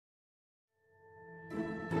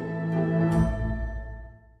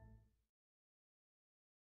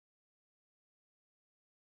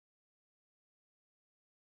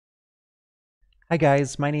Hi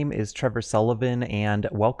guys, my name is Trevor Sullivan and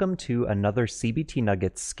welcome to another CBT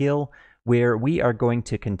Nuggets skill where we are going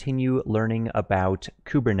to continue learning about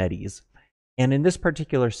Kubernetes. And in this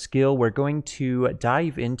particular skill, we're going to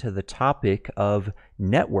dive into the topic of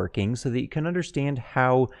networking so that you can understand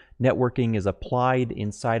how networking is applied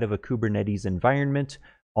inside of a Kubernetes environment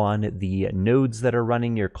on the nodes that are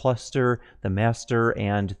running your cluster, the master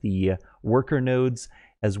and the worker nodes,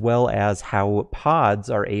 as well as how pods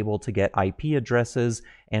are able to get IP addresses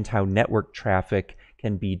and how network traffic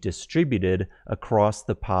can be distributed across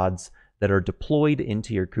the pods that are deployed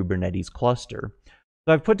into your Kubernetes cluster.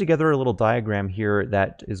 So I've put together a little diagram here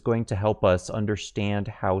that is going to help us understand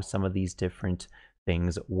how some of these different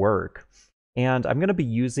things work. And I'm going to be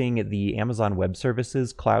using the Amazon Web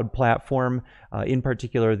Services cloud platform, in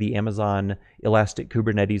particular the Amazon Elastic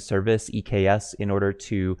Kubernetes Service, EKS, in order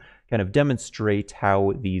to kind of demonstrate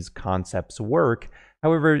how these concepts work.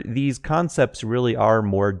 However, these concepts really are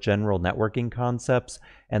more general networking concepts,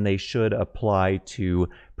 and they should apply to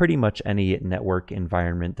pretty much any network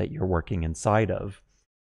environment that you're working inside of.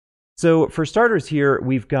 So for starters here,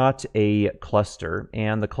 we've got a cluster,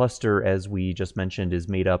 and the cluster, as we just mentioned, is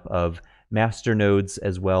made up of master nodes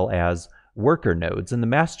as well as worker nodes. And the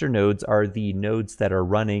master nodes are the nodes that are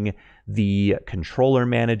running the controller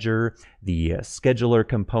manager, the scheduler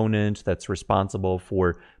component that's responsible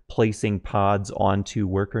for placing pods onto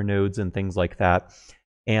worker nodes and things like that.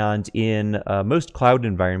 And in most cloud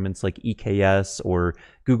environments like EKS or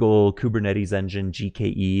Google Kubernetes Engine,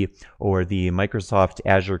 GKE, or the Microsoft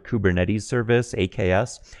Azure Kubernetes Service,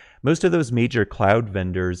 AKS, most of those major cloud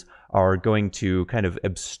vendors are going to kind of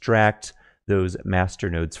abstract those master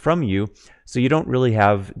nodes from you, so you don't really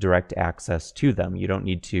have direct access to them. You don't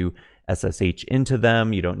need to SSH into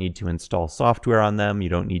them, you don't need to install software on them, you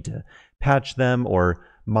don't need to patch them or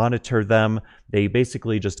monitor them. They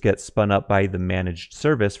basically just get spun up by the managed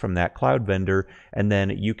service from that cloud vendor, and then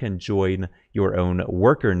you can join your own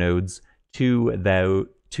worker nodes to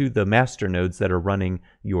the master nodes that are running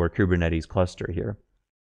your Kubernetes cluster here.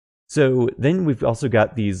 So then we've also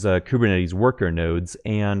got these Kubernetes worker nodes,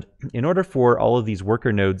 and in order for all of these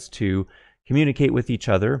worker nodes to communicate with each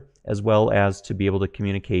other, as well as to be able to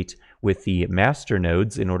communicate with the master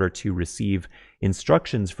nodes in order to receive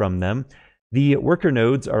instructions from them, the worker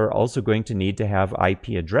nodes are also going to need to have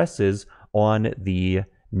IP addresses on the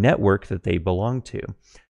network that they belong to.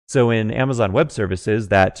 So in Amazon Web Services,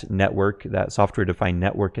 that network, that software-defined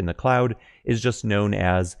network in the cloud, is just known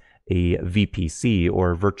as a VPC,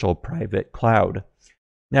 or Virtual Private Cloud.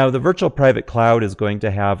 Now, the Virtual Private Cloud is going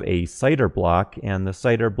to have a CIDR block, and the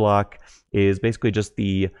CIDR block is basically just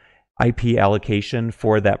the IP allocation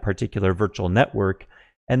for that particular virtual network,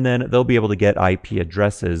 and then they'll be able to get IP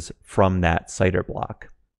addresses from that CIDR block.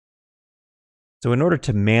 So in order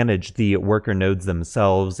to manage the worker nodes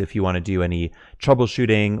themselves, if you want to do any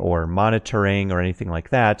troubleshooting or monitoring or anything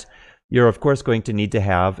like that, you're of course going to need to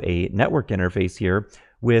have a network interface here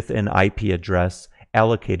with an IP address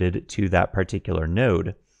allocated to that particular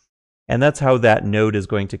node. And that's how that node is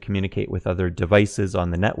going to communicate with other devices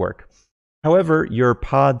on the network. However, your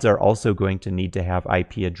pods are also going to need to have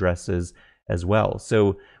IP addresses as well.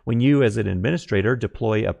 So when you as an administrator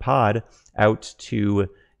deploy a pod out to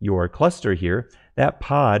your cluster here, that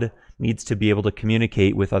pod needs to be able to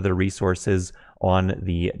communicate with other resources on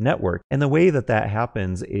the network. And the way that that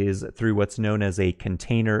happens is through what's known as a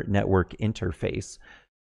container network interface.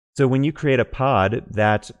 So when you create a pod,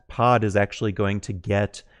 that pod is actually going to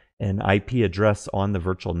get an IP address on the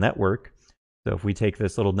virtual network. So if we take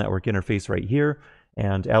this little network interface right here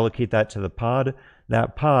and allocate that to the pod,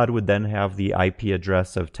 that pod would then have the IP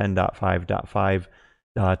address of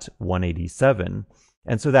 10.5.5.187.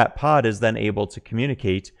 And so that pod is then able to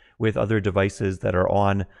communicate with other devices that are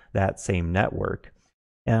on that same network.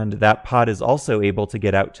 And that pod is also able to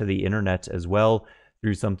get out to the internet as well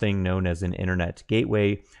through something known as an internet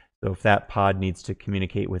gateway. So if that pod needs to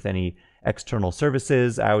communicate with any external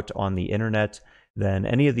services out on the internet, then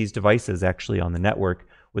any of these devices actually on the network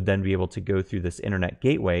would then be able to go through this internet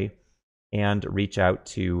gateway and reach out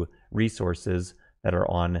to resources that are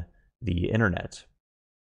on the internet.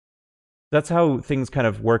 That's how things kind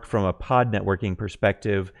of work from a pod networking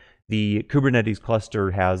perspective. The Kubernetes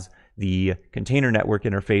cluster has the container network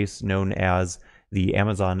interface known as the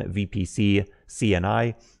Amazon VPC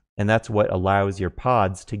CNI, and that's what allows your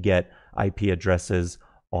pods to get IP addresses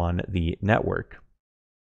on the network.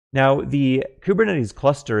 Now, the Kubernetes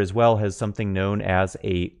cluster as well has something known as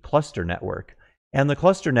a cluster network. And the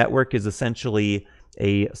cluster network is essentially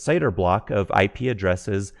a CIDR block of IP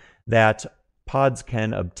addresses that pods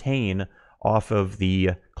can obtain off of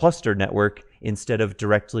the cluster network instead of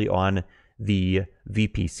directly on the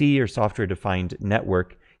VPC or software defined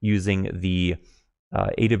network using the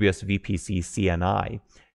AWS VPC CNI.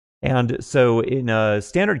 And so in a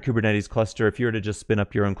standard Kubernetes cluster, if you were to just spin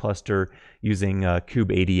up your own cluster using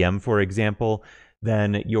kubeadm, for example,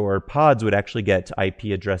 then your pods would actually get IP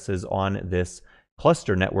addresses on this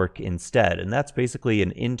cluster network instead. And that's basically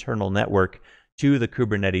an internal network to the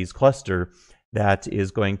Kubernetes cluster that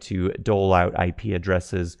is going to dole out IP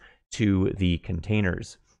addresses to the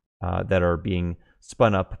containers that are being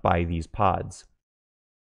spun up by these pods.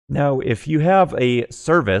 Now, if you have a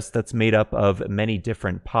service that's made up of many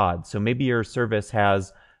different pods, so maybe your service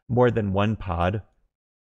has more than one pod,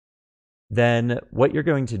 then what you're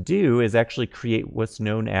going to do is actually create what's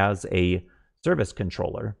known as a service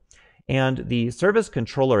controller. And the service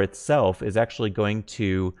controller itself is actually going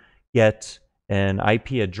to get an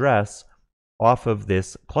IP address off of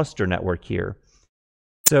this cluster network here.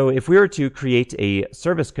 So if we were to create a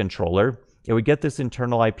service controller, it would get this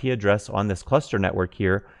internal IP address on this cluster network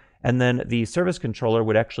here, and then the service controller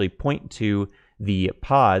would actually point to the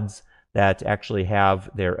pods that actually have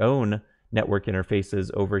their own network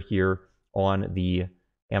interfaces over here on the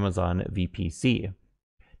Amazon VPC.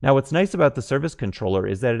 Now, what's nice about the service controller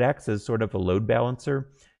is that it acts as sort of a load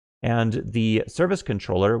balancer, and the service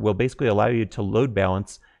controller will basically allow you to load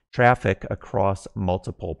balance traffic across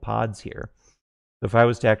multiple pods here. So if I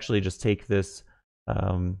was to actually just take this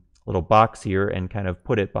little box here and kind of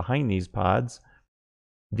put it behind these pods,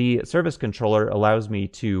 the service controller allows me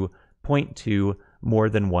to point to more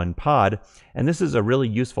than one pod. And this is a really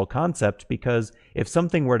useful concept because if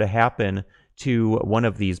something were to happen to one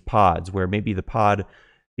of these pods, where maybe the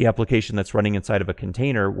application that's running inside of a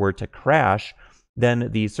container were to crash, then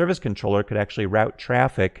the service controller could actually route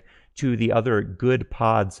traffic to the other good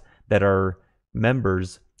pods that are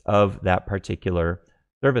members of that particular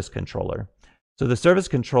service controller. So the service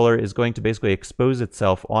controller is going to basically expose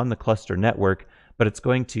itself on the cluster network, but it's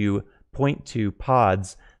going to point to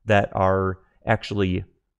pods that are actually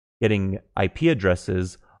getting IP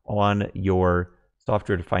addresses on your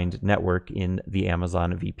software-defined network in the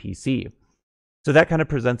Amazon VPC. So that kind of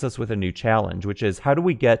presents us with a new challenge, which is how do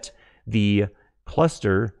we get the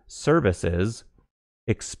cluster services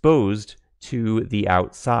exposed to the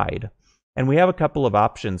outside? And we have a couple of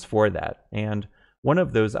options for that. And one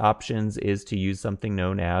of those options is to use something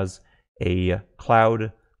known as a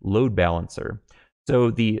cloud load balancer.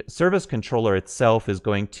 So the service controller itself is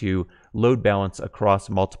going to load balance across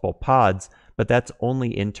multiple pods, but that's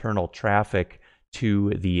only internal traffic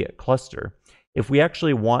to the cluster. If we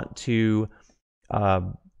actually want to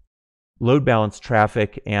load balance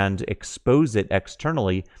traffic and expose it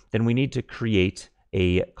externally, then we need to create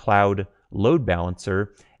a cloud load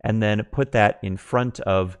balancer and then put that in front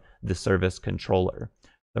of the service controller.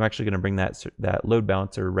 So I'm actually going to bring that load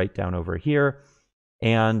balancer right down over here,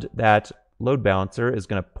 and that load balancer is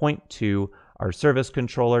going to point to our service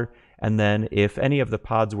controller, and then if any of the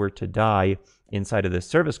pods were to die inside of this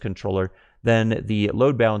service controller, then the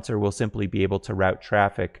load balancer will simply be able to route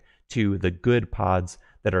traffic to the good pods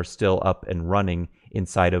that are still up and running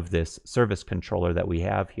inside of this service controller that we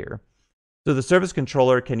have here. So the service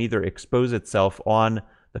controller can either expose itself on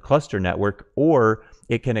the cluster network, or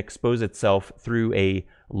it can expose itself through a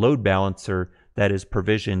load balancer that is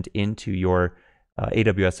provisioned into your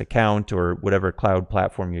AWS account or whatever cloud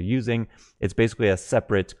platform you're using. It's basically a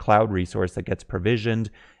separate cloud resource that gets provisioned,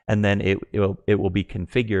 and then it will be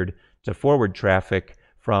configured to forward traffic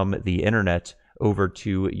from the internet over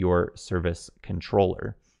to your service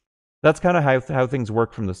controller. That's kind of how things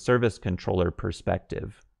work from the service controller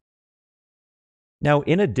perspective. Now,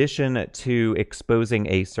 in addition to exposing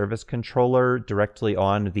a service controller directly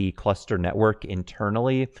on the cluster network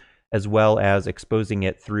internally, as well as exposing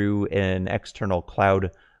it through an external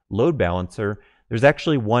cloud load balancer, there's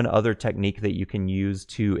actually one other technique that you can use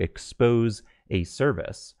to expose a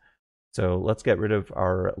service. So let's get rid of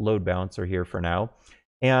our load balancer here for now.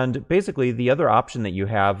 And basically, the other option that you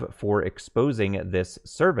have for exposing this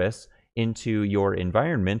service into your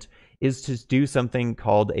environment is to do something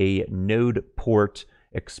called a node port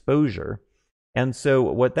exposure. And so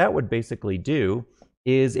what that would basically do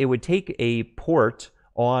is it would take a port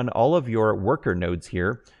on all of your worker nodes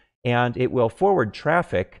here, and it will forward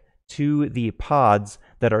traffic to the pods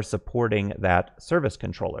that are supporting that service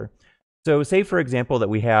controller. So say, for example, that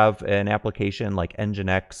we have an application like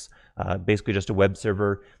Nginx, basically just a web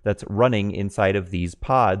server that's running inside of these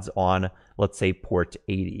pods on, let's say, port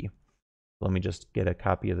 80. Let me just get a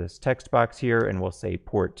copy of this text box here, and we'll say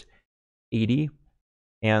port 80.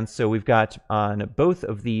 And so we've got on both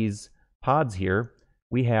of these pods here,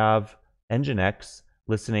 we have Nginx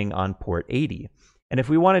listening on port 80. And if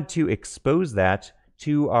we wanted to expose that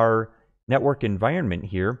to our network environment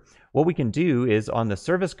here, what we can do is on the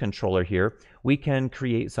service controller here, we can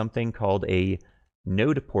create something called a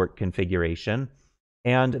node port configuration,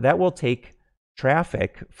 and that will take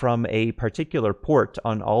traffic from a particular port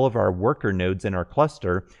on all of our worker nodes in our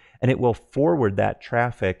cluster, and it will forward that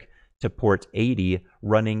traffic to port 80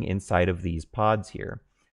 running inside of these pods here.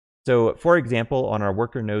 So for example, on our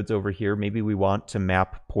worker nodes over here, maybe we want to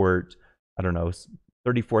map port, I don't know,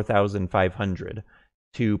 34,500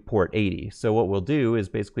 to port 80. So what we'll do is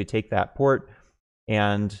basically take that port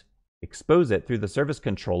and expose it through the service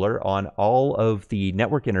controller on all of the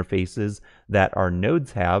network interfaces that our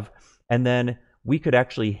nodes have, and then we could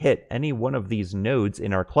actually hit any one of these nodes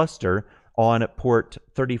in our cluster on port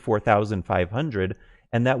 34,500,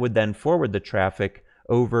 and that would then forward the traffic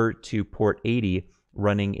over to port 80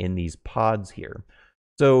 running in these pods here.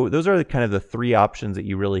 So those are kind of the three options that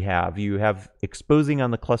you really have. You have exposing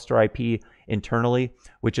on the cluster IP internally,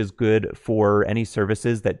 which is good for any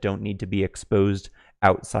services that don't need to be exposed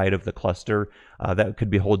outside of the cluster. That could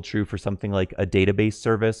be hold true for something like a database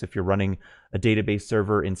service. If you're running a database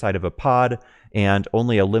server inside of a pod and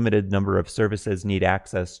only a limited number of services need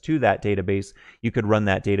access to that database, you could run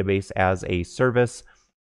that database as a service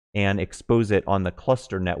and expose it on the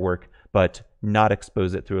cluster network, but not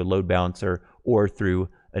expose it through a load balancer or through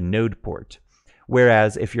a node port.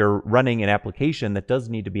 Whereas if you're running an application that does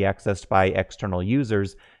need to be accessed by external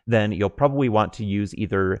users, then you'll probably want to use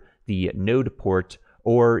either the node port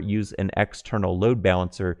or use an external load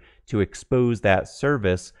balancer to expose that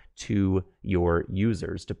service to your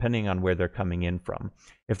users, depending on where they're coming in from.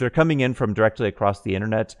 If they're coming in from directly across the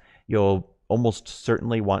internet, you'll almost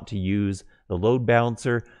certainly want to use the load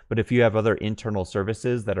balancer. But if you have other internal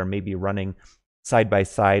services that are maybe running side by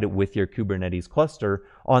side with your Kubernetes cluster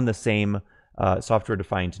on the same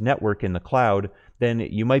software-defined network in the cloud, then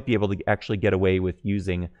you might be able to actually get away with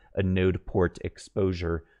using a node port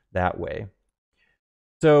exposure that way.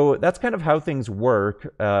 So that's kind of how things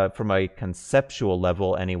work from a conceptual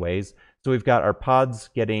level anyways. So we've got our pods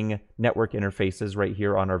getting network interfaces right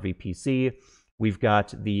here on our VPC. We've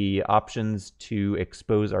got the options to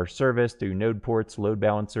expose our service through node ports, load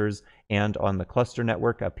balancers, and on the cluster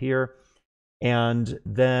network up here. And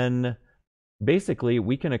then basically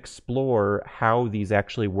we can explore how these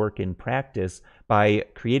actually work in practice by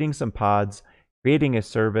creating some pods, creating a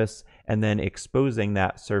service, and then exposing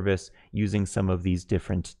that service using some of these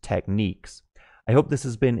different techniques. I hope this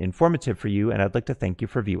has been informative for you, and I'd like to thank you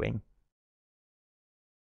for viewing.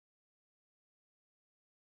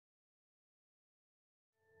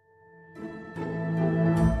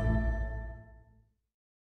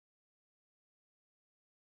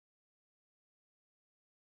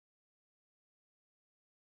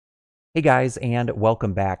 Hey guys, and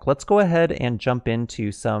welcome back. Let's go ahead and jump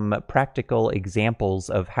into some practical examples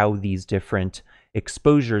of how these different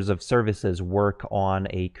exposures of services work on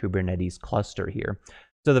a Kubernetes cluster here.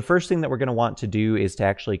 So the first thing that we're going to want to do is to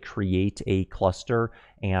actually create a cluster,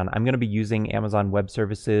 and I'm going to be using Amazon Web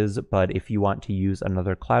Services, but if you want to use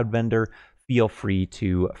another cloud vendor, feel free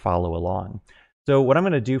to follow along. So what I'm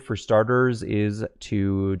going to do for starters is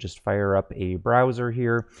to just fire up a browser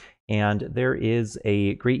here. And there is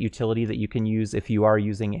a great utility that you can use if you are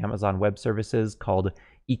using Amazon Web Services called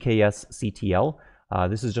EKSCTL.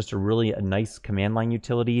 This is just a really nice command line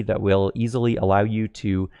utility that will easily allow you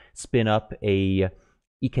to spin up a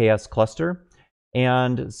EKS cluster.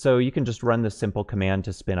 And so you can just run this simple command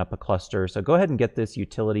to spin up a cluster. So go ahead and get this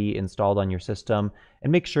utility installed on your system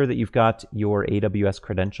and make sure that you've got your AWS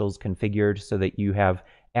credentials configured so that you have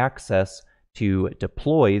access to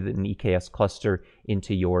deploy an EKS cluster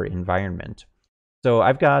into your environment. So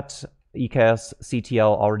I've got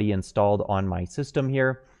EKSCTL already installed on my system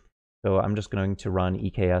here. So I'm just going to run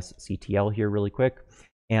EKSCTL here really quick,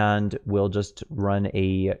 and we'll just run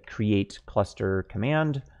a create cluster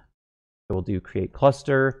command. So we'll do create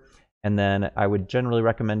cluster, and then I would generally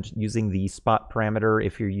recommend using the spot parameter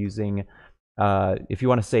if you're using, if you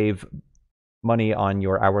want to save money on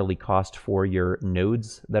your hourly cost for your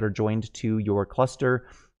nodes that are joined to your cluster.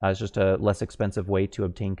 It's just a less expensive way to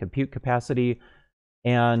obtain compute capacity.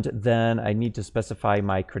 And then I need to specify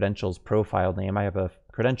my credentials profile name. I have a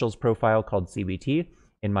credentials profile called CBT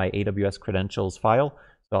in my AWS credentials file.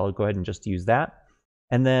 So I'll go ahead and just use that.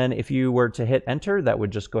 And then if you were to hit enter, that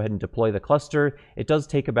would just go ahead and deploy the cluster. It does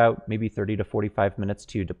take about maybe 30 to 45 minutes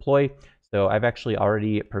to deploy. So I've actually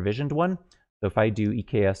already provisioned one. So if I do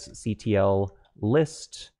EKSCTL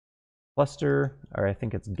list cluster, or I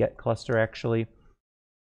think it's get cluster actually,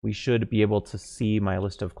 we should be able to see my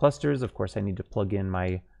list of clusters. Of course, I need to plug in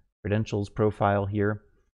my credentials profile here.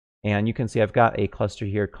 And you can see I've got a cluster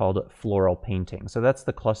here called Floral Painting. So that's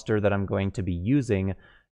the cluster that I'm going to be using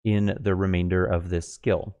in the remainder of this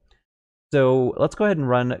skill. So let's go ahead and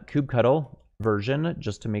run kubectl version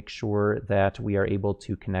just to make sure that we are able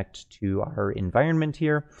to connect to our environment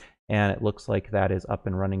here. And it looks like that is up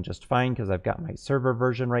and running just fine because I've got my server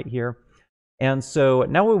version right here. And so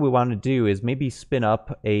now what we want to do is maybe spin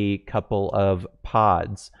up a couple of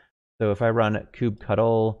pods. So if I run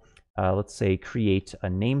kubectl, let's say create a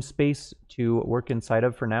namespace to work inside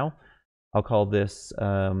of for now. I'll call this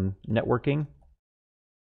networking.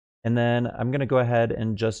 And then I'm going to go ahead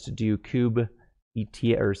and just do kubeNS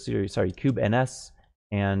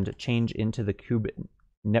and change into the kube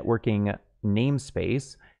networking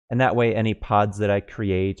namespace. And that way any pods that I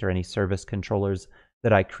create or any service controllers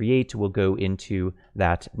that I create will go into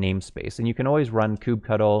that namespace. And you can always run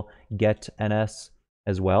kubectl get ns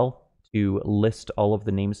as well to list all of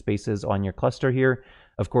the namespaces on your cluster here.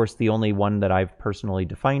 Of course, the only one that I've personally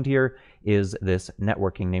defined here is this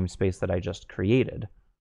networking namespace that I just created.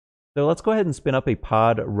 So let's go ahead and spin up a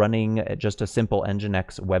pod running just a simple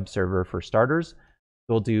Nginx web server for starters.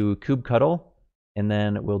 We'll do kubectl, and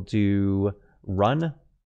then we'll do run,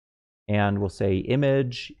 and we'll say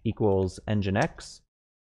image equals Nginx.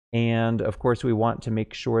 And of course, we want to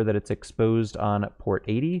make sure that it's exposed on port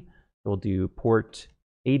 80. We'll do port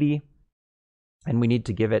 80, and we need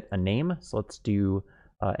to give it a name. So let's do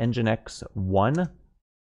Nginx 1.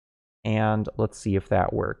 And let's see if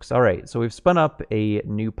that works. All right, so we've spun up a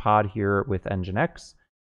new pod here with Nginx,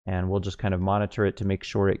 and we'll just kind of monitor it to make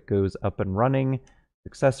sure it goes up and running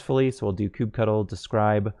successfully. So we'll do kubectl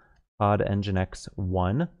describe pod Nginx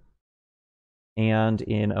 1. And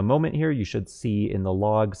in a moment here, you should see in the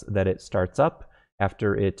logs that it starts up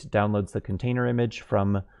after it downloads the container image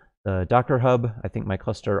from the Docker Hub. I think my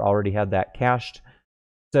cluster already had that cached.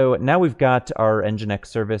 So now we've got our Nginx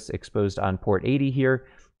service exposed on port 80 here.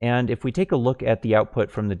 And if we take a look at the output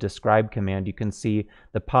from the describe command, you can see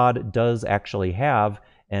the pod does actually have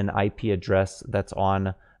an IP address that's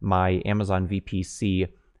on my Amazon VPC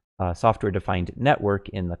software-defined network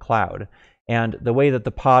in the cloud. And the way that the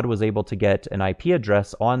pod was able to get an IP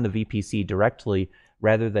address on the VPC directly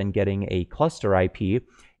rather than getting a cluster IP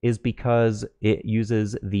is because it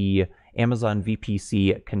uses the Amazon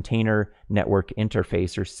VPC Container Network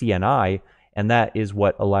Interface, or CNI, and that is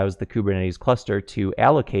what allows the Kubernetes cluster to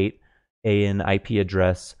allocate an IP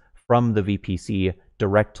address from the VPC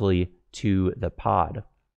directly to the pod.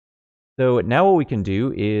 So now what we can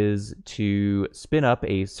do is to spin up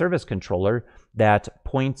a service controller that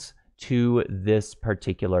points to this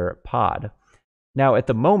particular pod. Now at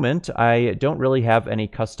the moment, I don't really have any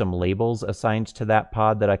custom labels assigned to that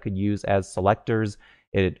pod that I could use as selectors.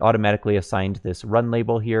 It automatically assigned this run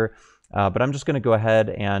label here. But I'm just going to go ahead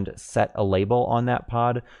and set a label on that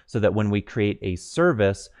pod so that when we create a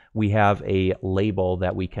service, we have a label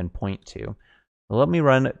that we can point to. Let me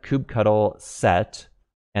run kubectl set,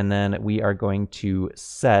 and then we are going to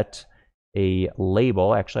set a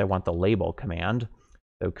label. Actually, I want the label command.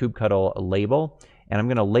 So kubectl label, and I'm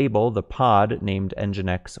going to label the pod named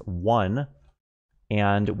Nginx 1,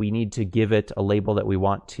 and we need to give it a label that we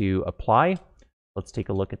want to apply. Let's take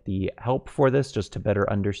a look at the help for this just to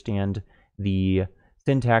better understand the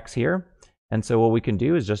syntax here. And so what we can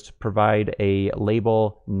do is just provide a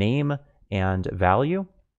label name and value.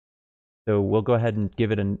 So we'll go ahead and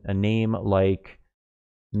give it a name like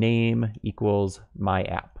name equals my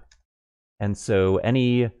app. And so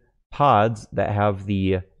any pods that have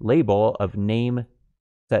the label of name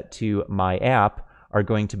set to my app are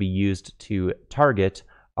going to be used to target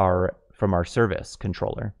from our service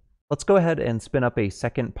controller. Let's go ahead and spin up a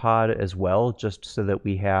second pod as well, just so that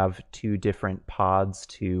we have two different pods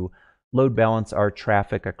to load balance our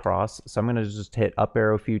traffic across. So I'm going to just hit up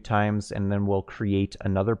arrow a few times, and then we'll create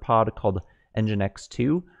another pod called Nginx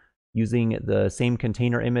 2 using the same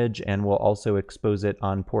container image, and we'll also expose it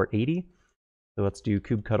on port 80. So let's do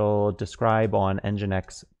kubectl describe on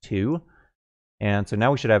Nginx 2. And so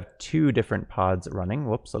now we should have two different pods running.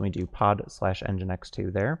 Whoops, let me do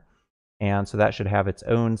pod/Nginx2 there. And so that should have its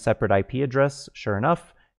own separate IP address, sure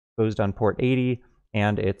enough, exposed on port 80,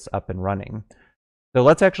 and it's up and running. So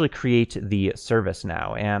let's actually create the service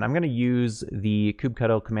now. And I'm going to use the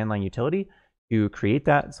kubectl command line utility to create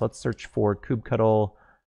that. So let's search for kubectl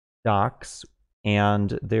docs.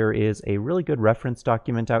 And there is a really good reference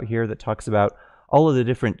document out here that talks about all of the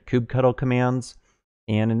different kubectl commands.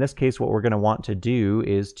 And in this case, what we're going to want to do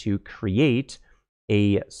is to create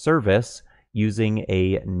a service using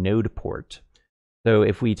a node port. So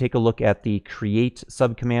if we take a look at the create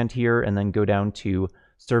subcommand here and then go down to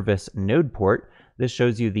service node port, this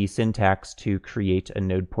shows you the syntax to create a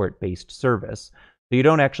node port-based service. So you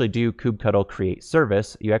don't actually do kubectl create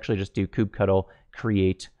service, you actually just do kubectl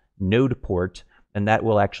create node port, and that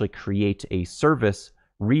will actually create a service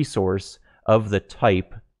resource of the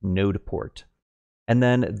type node port. And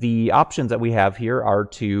then the options that we have here are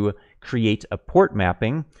to create a port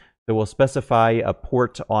mapping. So we'll specify a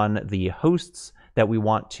port on the hosts that we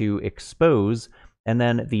want to expose, and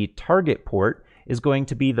then the target port is going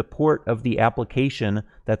to be the port of the application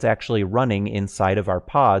that's actually running inside of our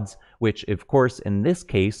pods, which of course in this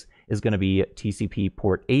case is going to be TCP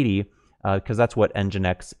port 80, because that's what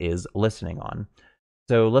Nginx is listening on.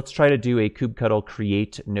 So let's try to do a kubectl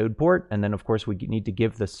create node port, and then of course we need to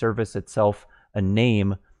give the service itself a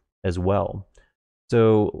name as well.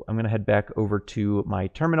 So I'm going to head back over to my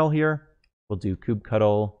terminal here. We'll do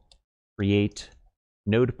kubectl create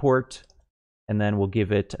node port, and then we'll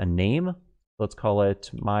give it a name. Let's call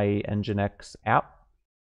it my Nginx app.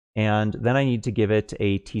 And then I need to give it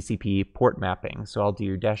a TCP port mapping. So I'll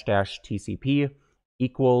do --TCP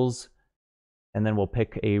equals, and then we'll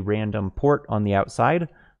pick a random port on the outside.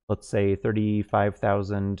 Let's say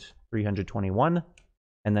 35,321.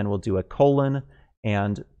 And then we'll do a colon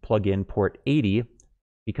and plug in port 80,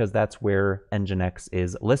 because that's where Nginx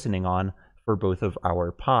is listening on for both of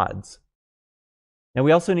our pods. Now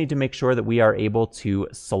we also need to make sure that we are able to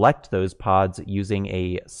select those pods using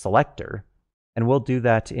a selector, and we'll do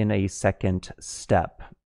that in a second step.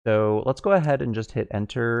 So let's go ahead and just hit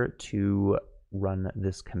enter to run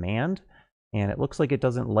this command, and it looks like it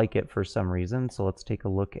doesn't like it for some reason, so let's take a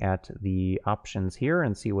look at the options here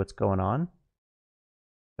and see what's going on.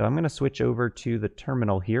 So I'm going to switch over to the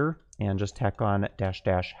terminal here and just tack on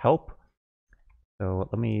 --help. So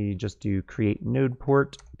let me just do create node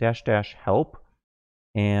port --help.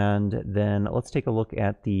 And then let's take a look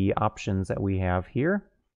at the options that we have here.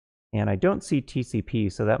 And I don't see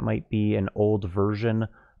TCP, so that might be an old version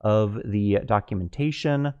of the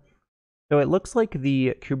documentation. So it looks like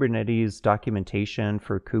the Kubernetes documentation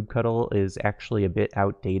for kubectl is actually a bit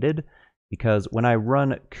outdated, because when I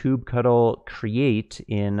run kubectl create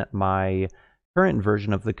in my current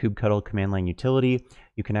version of the kubectl command line utility,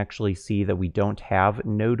 you can actually see that we don't have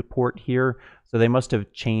node port here. So they must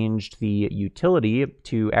have changed the utility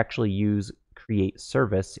to actually use create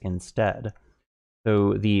service instead.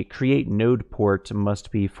 So the create node port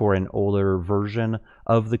must be for an older version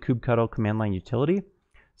of the kubectl command line utility.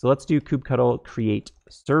 So let's do kubectl create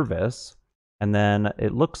service. And then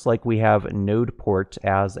it looks like we have node port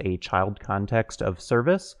as a child context of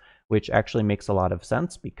service, which actually makes a lot of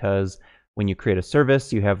sense, because when you create a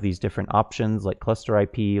service, you have these different options like cluster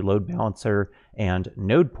IP, load balancer, and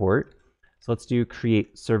node port. So let's do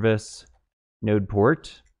create service node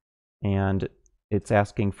port, and it's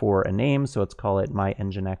asking for a name, so let's call it my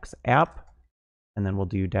Nginx app, and then we'll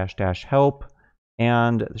do --help,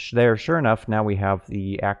 and there, sure enough, now we have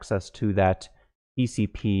the access to that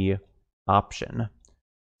TCP option.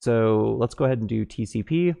 So let's go ahead and do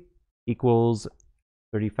TCP equals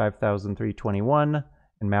 35,321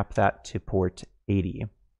 and map that to port 80.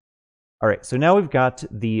 All right, so now we've got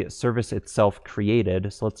the service itself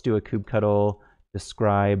created. So let's do a kubectl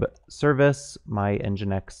describe service my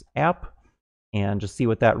Nginx app and just see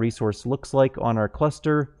what that resource looks like on our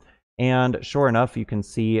cluster. And sure enough, you can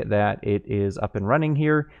see that it is up and running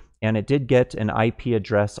here, and it did get an IP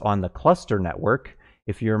address on the cluster network.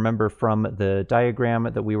 If you remember from the diagram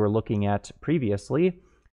that we were looking at previously,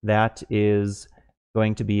 that is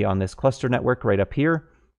going to be on this cluster network right up here,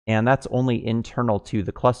 and that's only internal to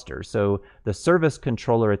the cluster. So the service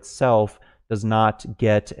controller itself does not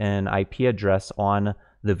get an IP address on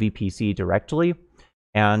the VPC directly.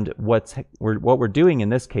 And what we're doing in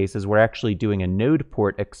this case is we're actually doing a node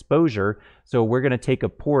port exposure. So we're going to take a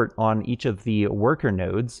port on each of the worker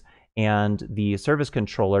nodes, and the service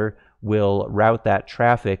controller will route that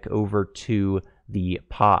traffic over to the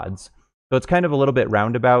pods. So it's kind of a little bit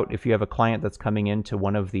roundabout. If you have a client that's coming into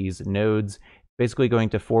one of these nodes, basically going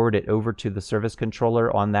to forward it over to the service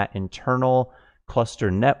controller on that internal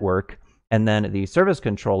cluster network, and then the service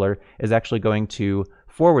controller is actually going to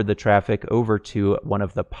forward the traffic over to one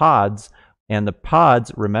of the pods, and the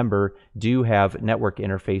pods, remember, do have network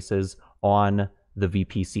interfaces on the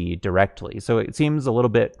VPC directly. So it seems a little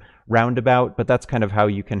bit roundabout, but that's kind of how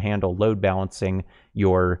you can handle load balancing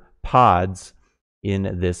your pods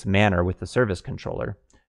in this manner with the service controller.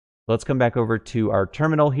 Let's come back over to our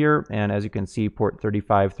terminal here, and as you can see, port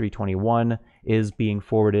 35321 is being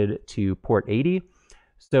forwarded to port 80.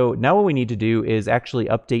 So now what we need to do is actually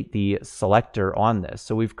update the selector on this.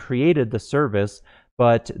 So we've created the service,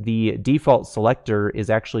 but the default selector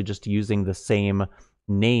is actually just using the same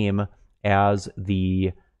name as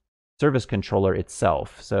the service controller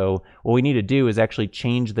itself. So what we need to do is actually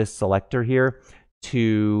change this selector here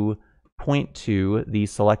to point to the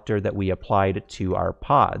selector that we applied to our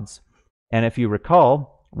pods. And if you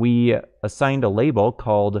recall, we assigned a label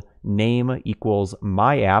called name equals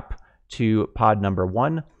my app to pod number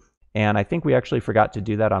 1. And I think we actually forgot to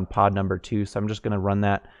do that on pod number 2. So I'm just going to run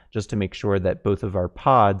that just to make sure that both of our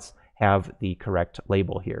pods have the correct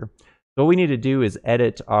label here. So what we need to do is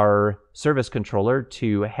edit our service controller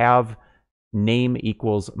to have name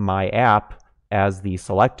equals my app as the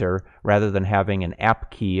selector rather than having an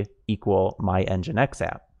app key equal my nginx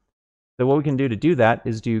app. So what we can do to do that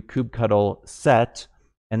is do kubectl set,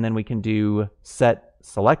 and then we can do set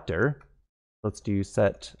selector. Let's do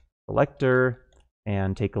set selector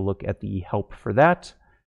and take a look at the help for that.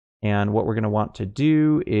 And what we're going to want to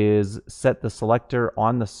do is set the selector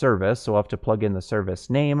on the service. So we'll have to plug in the service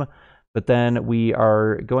name, but then we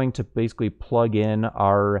are going to basically plug in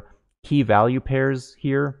our key value pairs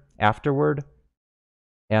here afterward.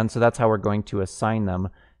 And so that's how we're going to assign them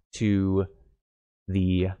to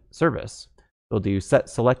the service. We'll do set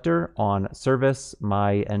selector on service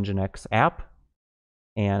my nginx app.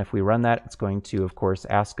 And if we run that, it's going to, of course,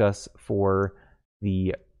 ask us for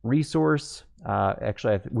the resource.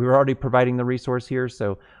 Actually, we were already providing the resource here.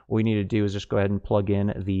 So what we need to do is just go ahead and plug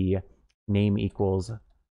in the name equals,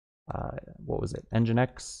 what was it?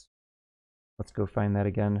 Nginx. Let's go find that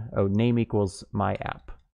again. Oh, name equals my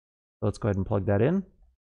app. So let's go ahead and plug that in.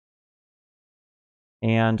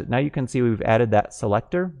 And now you can see we've added that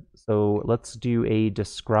selector. So let's do a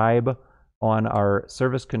describe on our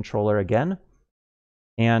service controller again.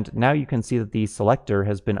 And now you can see that the selector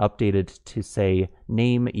has been updated to say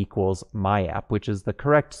name equals my app, which is the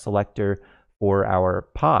correct selector for our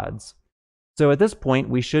pods. So at this point,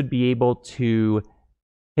 we should be able to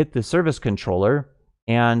hit the service controller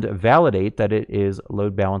and validate that it is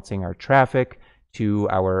load balancing our traffic to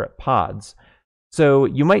our pods. So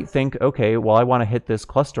you might think, okay, well, I want to hit this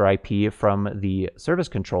cluster IP from the service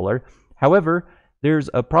controller. However, there's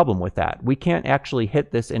a problem with that. We can't actually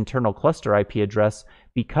hit this internal cluster IP address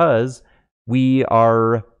because we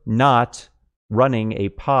are not running a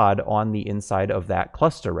pod on the inside of that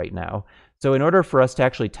cluster right now. So in order for us to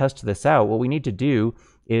actually test this out, what we need to do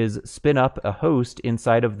is spin up a host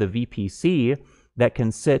inside of the VPC that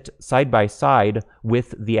can sit side by side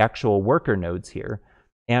with the actual worker nodes here.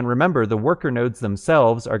 And remember, the worker nodes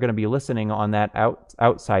themselves are going to be listening on that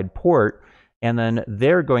outside port, and then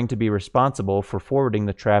they're going to be responsible for forwarding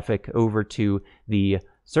the traffic over to the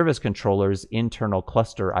service controller's internal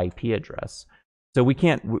cluster IP address. So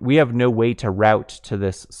we have no way to route to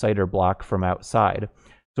this CIDR block from outside.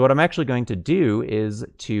 So what I'm actually going to do is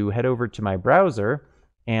to head over to my browser,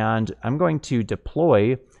 and I'm going to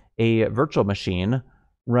deploy a virtual machine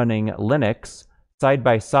running Linux side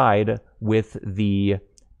by side with the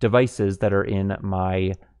devices that are in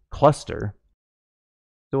my cluster.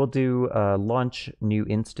 So we'll do launch new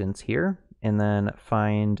instance here, and then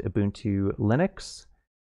find Ubuntu Linux,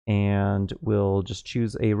 and we'll just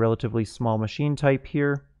choose a relatively small machine type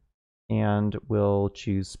here, and we'll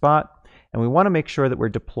choose Spot. And we want to make sure that we're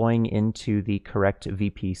deploying into the correct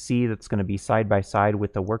VPC that's going to be side by side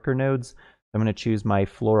with the worker nodes. I'm going to choose my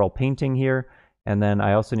floral painting here, and then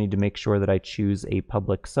I also need to make sure that I choose a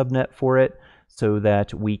public subnet for it so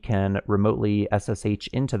that we can remotely SSH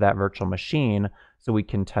into that virtual machine so we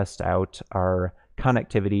can test out our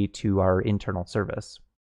connectivity to our internal service.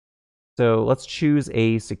 So let's choose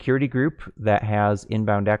a security group that has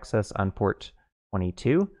inbound access on port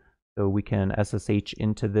 22. So we can SSH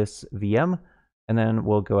into this VM, and then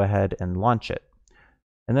we'll go ahead and launch it.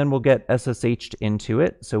 And then we'll get SSH'd into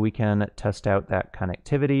it so we can test out that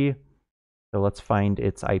connectivity. So let's find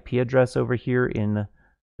its IP address over here in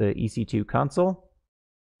the EC2 console.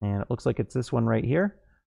 And it looks like it's this one right here.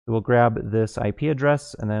 So we'll grab this IP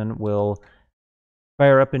address, and then we'll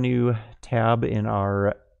fire up a new tab in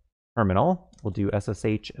our terminal. We'll do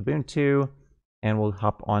SSH Ubuntu, and we'll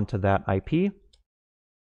hop onto that IP.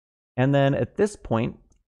 And then at this point,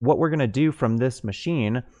 what we're going to do from this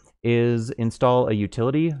machine is install a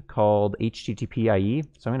utility called http-ie.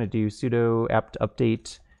 So I'm going to do sudo apt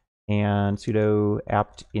update and sudo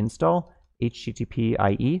apt install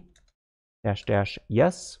http-ie --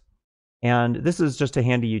 yes. And this is just a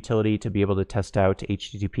handy utility to be able to test out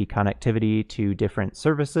HTTP connectivity to different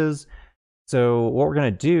services. So what we're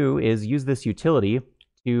going to do is use this utility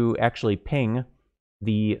to actually ping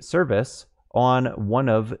the service on one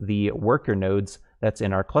of the worker nodes that's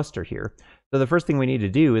in our cluster here. So the first thing we need to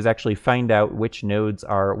do is actually find out which nodes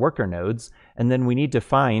are worker nodes, and then we need to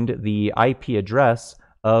find the IP address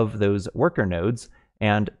of those worker nodes,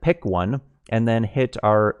 and pick one, and then hit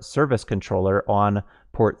our service controller on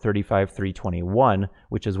port 35321,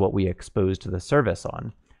 which is what we exposed the service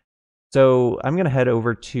on. So I'm going to head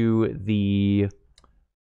over to the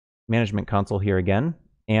management console here again.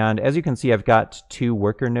 And as you can see, I've got two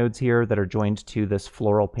worker nodes here that are joined to this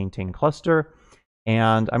floral painting cluster.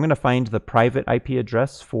 And I'm going to find the private IP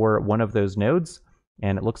address for one of those nodes.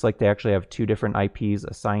 And it looks like they actually have two different IPs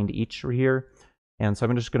assigned each here. And so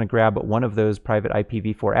I'm just going to grab one of those private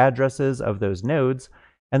IPv4 addresses of those nodes,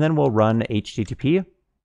 and then we'll run HTTP,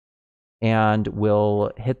 and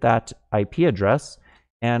we'll hit that IP address,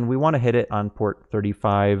 and we want to hit it on port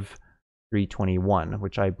 35321,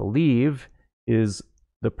 which I believe is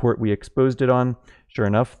the port we exposed it on. Sure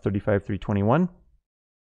enough, 35321.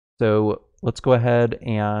 So let's go ahead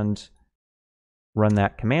and run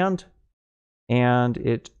that command, and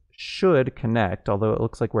it should connect, although it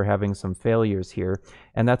looks like we're having some failures here.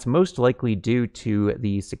 And that's most likely due to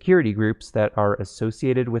the security groups that are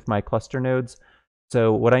associated with my cluster nodes.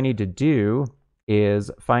 So what I need to do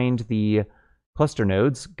is find the cluster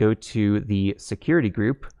nodes, go to the security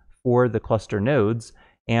group for the cluster nodes,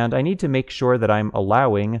 and I need to make sure that I'm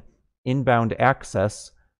allowing inbound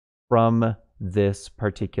access from this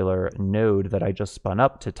particular node that I just spun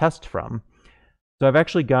up to test from. So I've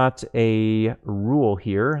actually got a rule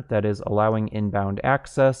here that is allowing inbound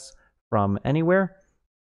access from anywhere.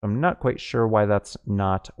 I'm not quite sure why that's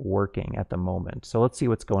not working at the moment. So let's see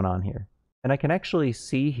what's going on here. And I can actually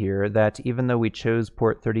see here that even though we chose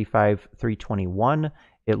port 35321,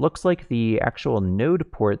 it looks like the actual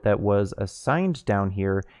node port that was assigned down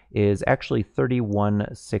here is actually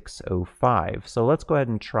 31605. So let's go ahead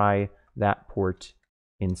and try that port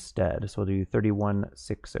instead. So we'll do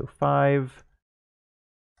 31605.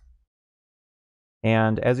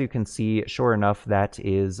 And as you can see, sure enough, that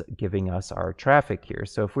is giving us our traffic here.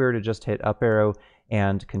 So if we were to just hit up arrow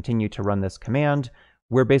and continue to run this command,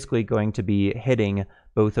 we're basically going to be hitting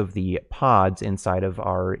both of the pods inside of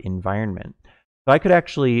our environment. So I could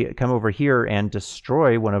actually come over here and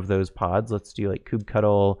destroy one of those pods. Let's do like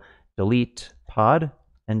kubectl delete pod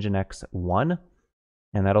nginx1,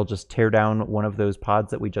 and that'll just tear down one of those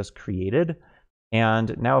pods that we just created.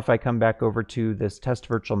 And now if I come back over to this test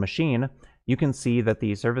virtual machine, you can see that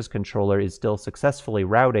the service controller is still successfully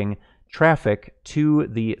routing traffic to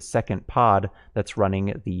the second pod that's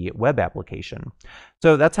running the web application.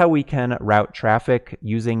 So that's how we can route traffic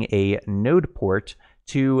using a node port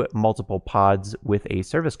to multiple pods with a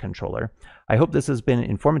service controller. I hope this has been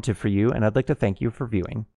informative for you, and I'd like to thank you for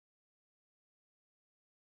viewing.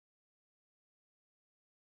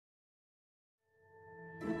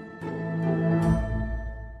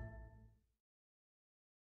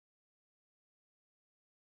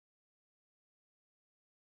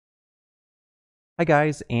 Hi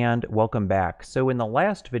guys, and welcome back. So in the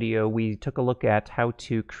last video, we took a look at how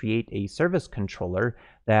to create a service controller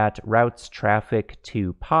that routes traffic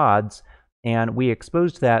to pods, and we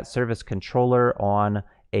exposed that service controller on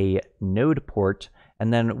a node port,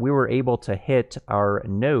 and then we were able to hit our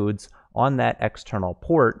nodes on that external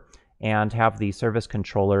port and have the service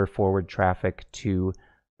controller forward traffic to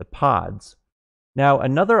the pods. Now,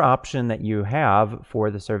 another option that you have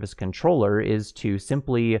for the service controller is to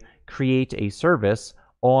simply create a service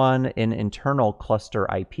on an internal cluster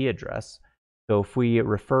IP address. So if we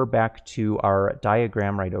refer back to our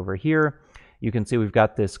diagram right over here, you can see we've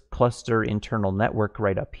got this cluster internal network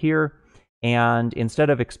right up here. And instead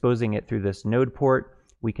of exposing it through this node port,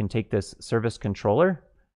 we can take this service controller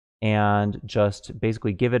and just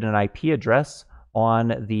basically give it an IP address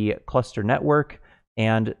on the cluster network.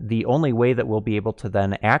 And the only way that we'll be able to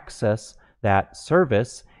then access that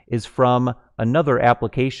service is from another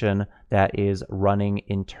application that is running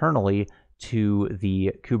internally to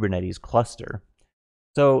the Kubernetes cluster.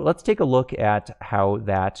 So let's take a look at how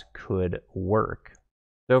that could work.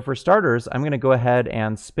 So for starters, I'm going to go ahead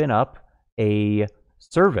and spin up a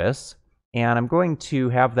service, and I'm going to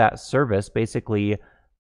have that service basically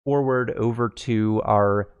forward over to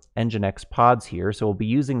our nginx pods here. So we'll be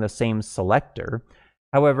using the same selector.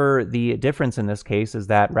 However, the difference in this case is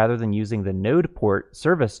that rather than using the node port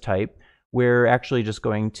service type, we're actually just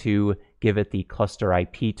going to give it the cluster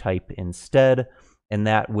IP type instead, and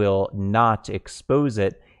that will not expose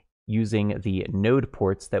it using the node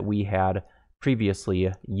ports that we had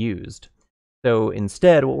previously used. So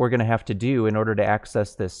instead, what we're going to have to do in order to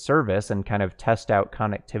access this service and kind of test out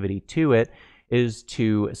connectivity to it is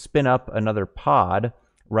to spin up another pod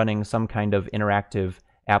running some kind of interactive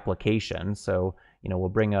application. So we'll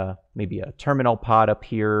bring maybe a terminal pod up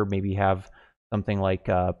here, maybe have something like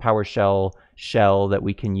a PowerShell shell that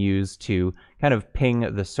we can use to kind of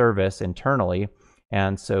ping the service internally.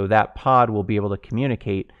 And so that pod will be able to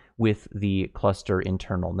communicate with the cluster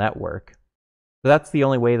internal network. So that's the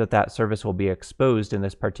only way that that service will be exposed in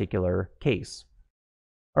this particular case.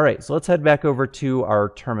 All right, so let's head back over to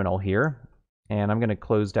our terminal here. And I'm going to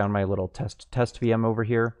close down my little test VM over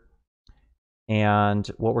here. And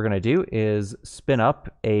what we're going to do is spin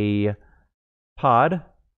up a pod.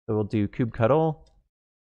 So we'll do kubectl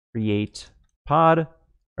create pod,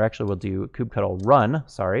 or actually we'll do kubectl run,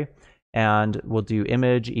 sorry. And we'll do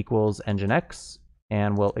image equals nginx,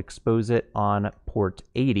 and we'll expose it on port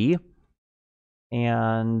 80.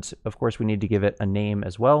 And of course, we need to give it a name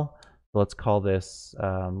as well. So let's call this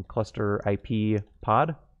cluster IP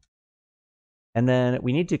pod. And then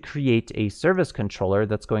we need to create a service controller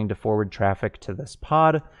that's going to forward traffic to this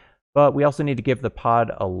pod, but we also need to give the pod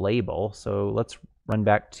a label. So let's run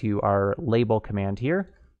back to our label command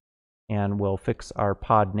here, and we'll fix our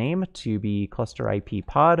pod name to be cluster IP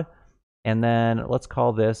pod. And then let's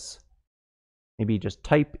call this maybe just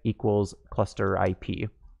type equals cluster IP.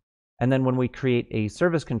 And then when we create a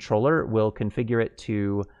service controller, we'll configure it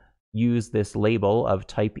to use this label of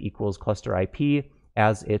type equals cluster IP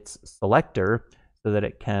as its selector so that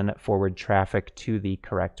it can forward traffic to the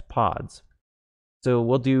correct pods. So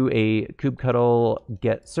we'll do a kubectl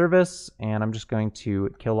get service, and I'm just going to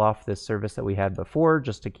kill off this service that we had before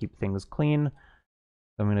just to keep things clean.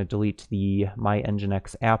 So I'm going to delete the my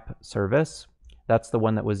nginx app service. That's the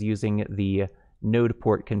one that was using the node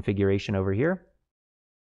port configuration over here.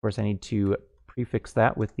 Of course, I need to prefix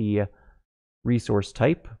that with the resource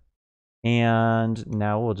type. And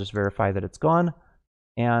now we'll just verify that it's gone.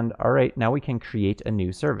 And all right, now we can create a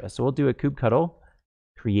new service. So we'll do a kubectl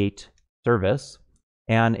create service.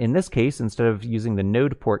 And in this case, instead of using the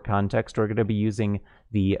node port context, we're going to be using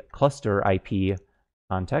the cluster IP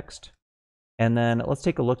context. And then let's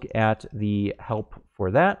take a look at the help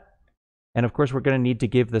for that. And of course, we're going to need to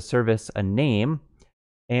give the service a name.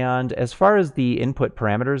 And as far as the input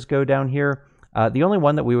parameters go down here, the only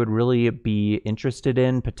one that we would really be interested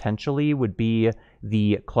in potentially would be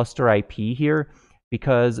the cluster IP here,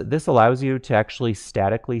 because this allows you to actually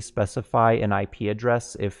statically specify an IP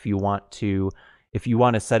address if you want to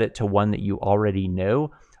set it to one that you already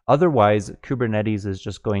know. Otherwise, Kubernetes is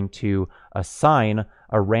just going to assign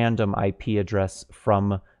a random IP address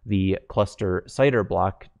from the cluster CIDR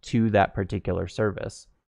block to that particular service.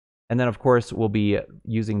 And then, of course, we'll be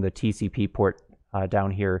using the TCP port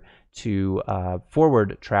down here to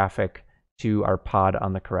forward traffic to our pod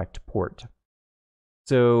on the correct port.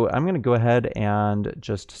 So I'm going to go ahead and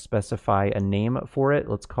just specify a name for it.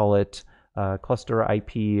 Let's call it cluster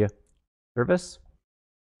IP service.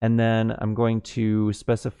 And then I'm going to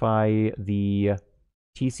specify the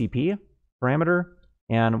TCP parameter,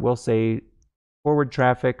 and we'll say forward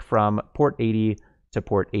traffic from port 80 to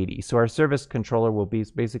port 80. So our service controller will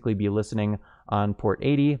basically be listening on port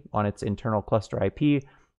 80 on its internal cluster IP,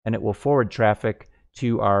 and it will forward traffic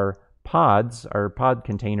to our pods, our pod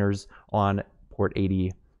containers on port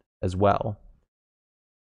 80 as well.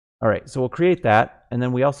 All right, so we'll create that, and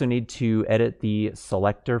then we also need to edit the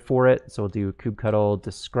selector for it. So we'll do kubectl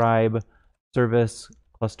describe service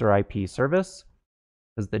cluster IP service,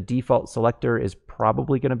 because the default selector is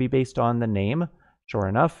probably going to be based on the name. Sure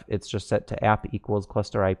enough, it's just set to app equals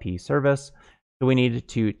cluster IP service. So we need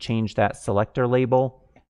to change that selector label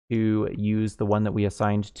to use the one that we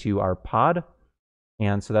assigned to our pod.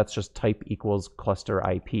 And so that's just type equals cluster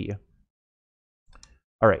IP.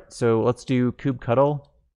 All right, so let's do kubectl,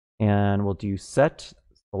 and we'll do set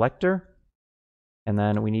selector. And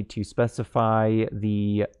then we need to specify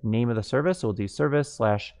the name of the service. So we'll do service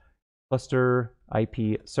 / cluster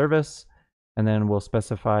IP service. And then we'll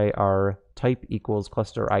specify our type equals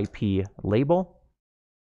cluster IP label.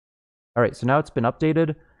 All right, so now it's been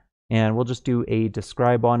updated, and we'll just do a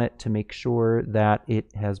describe on it to make sure that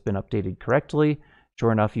it has been updated correctly.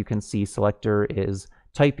 Sure enough, you can see selector is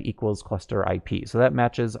type equals cluster IP. So that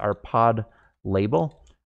matches our pod label.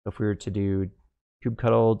 So if we were to do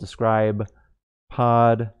kubectl describe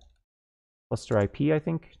pod cluster IP, I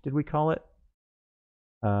think, did we call it?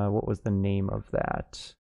 What was the name of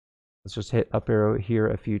that? Let's just hit up arrow here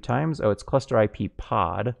a few times. Oh, it's cluster IP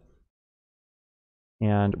pod.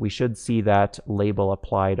 And we should see that label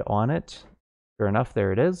applied on it. Sure enough,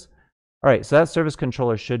 there it is. All right, so that service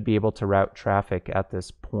controller should be able to route traffic at this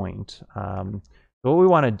point. So what we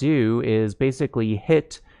want to do is basically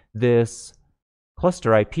hit this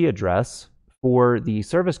cluster IP address for the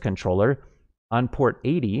service controller on port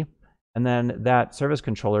 80, and then that service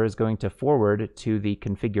controller is going to forward to the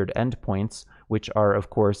configured endpoints, which are, of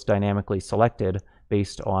course, dynamically selected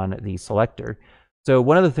based on the selector. So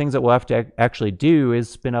one of the things that we'll have to actually do is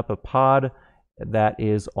spin up a pod that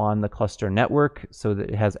is on the cluster network so that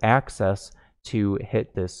it has access to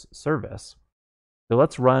hit this service. So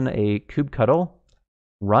let's run a kubectl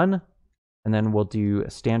run, and then we'll do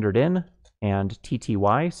standard in and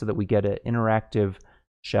tty so that we get an interactive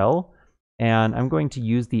shell. And I'm going to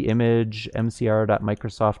use the image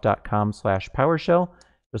mcr.microsoft.com/PowerShell,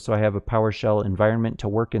 just so I have a PowerShell environment to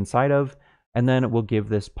work inside of. And then we'll give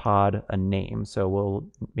this pod a name. So we'll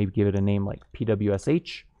maybe give it a name like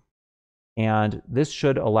pwsh. And this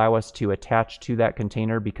should allow us to attach to that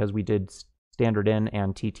container because we did standard in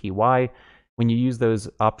and tty. When you use those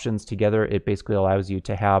options together, it basically allows you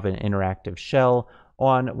to have an interactive shell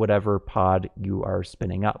on whatever pod you are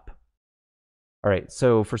spinning up. All right,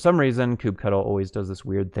 so for some reason, kubectl always does this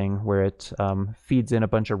weird thing where it feeds in a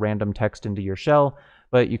bunch of random text into your shell,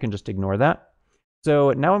 but you can just ignore that.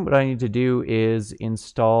 So now what I need to do is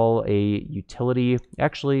install a utility.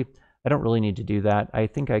 Actually, I don't really need to do that. I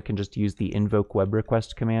think I can just use the invoke web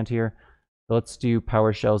request command here. So let's do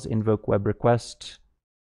PowerShell's invoke web request,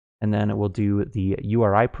 and then we'll do the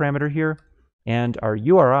URI parameter here. And our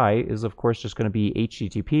URI is, of course, just going to be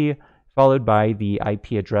HTTP followed by the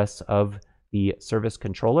IP address of the service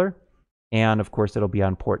controller. And of course, it'll be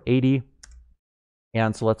on port 80.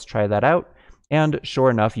 And so let's try that out. And sure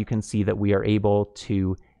enough, you can see that we are able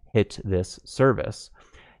to hit this service.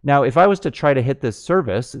 Now, if I was to try to hit this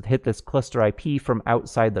service, hit this cluster IP from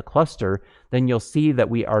outside the cluster, then you'll see that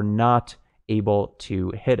we are not able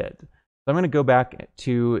to hit it. So I'm going to go back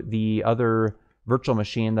to the other virtual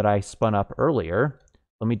machine that I spun up earlier.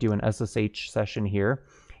 Let me do an SSH session here.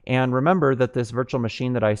 And remember that this virtual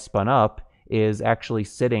machine that I spun up is actually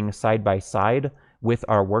sitting side by side with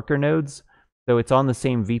our worker nodes. So it's on the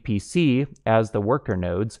same VPC as the worker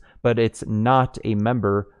nodes, but it's not a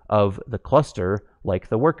member of the cluster like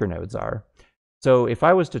the worker nodes are. So if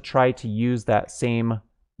I was to try to use that same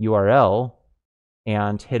URL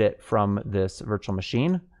and hit it from this virtual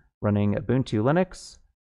machine running Ubuntu Linux,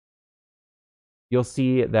 you'll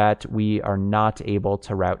see that we are not able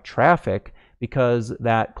to route traffic because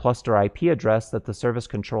that cluster IP address that the service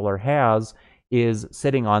controller has is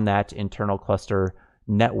sitting on that internal cluster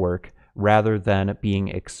network rather than being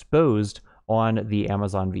exposed on the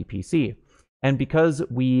Amazon VPC. And because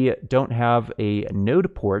we don't have a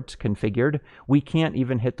node port configured, we can't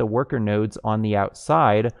even hit the worker nodes on the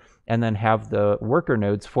outside and then have the worker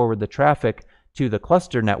nodes forward the traffic to the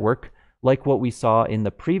cluster network like what we saw in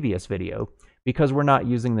the previous video, because we're not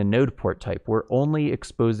using the node port type. We're only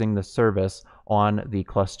exposing the service on the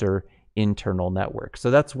cluster internal network.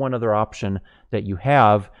 So that's one other option that you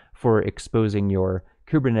have for exposing your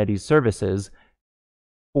Kubernetes services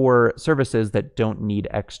for services that don't need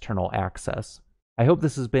external access. I hope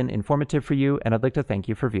this has been informative for you, and I'd like to thank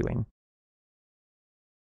you for viewing.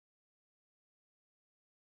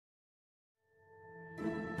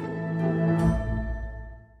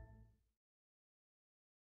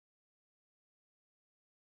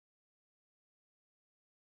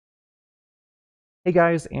 Hey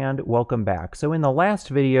guys, and welcome back. So in the last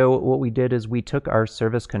video, what we did is we took our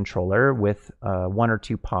service controller with 1 or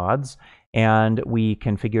 2 pods, and we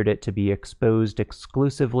configured it to be exposed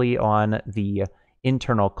exclusively on the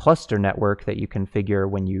internal cluster network that you configure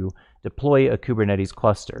when you deploy a Kubernetes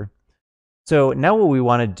cluster. So now what we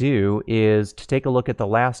want to do is to take a look at the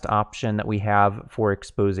last option that we have for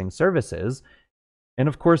exposing services. And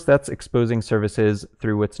of course, that's exposing services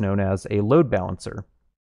through what's known as a load balancer.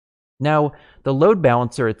 Now, the load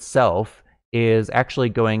balancer itself is actually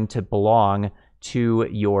going to belong to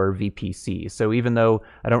your VPC. So even though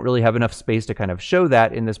I don't really have enough space to kind of show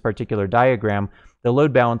that in this particular diagram, the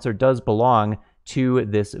load balancer does belong to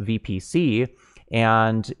this VPC,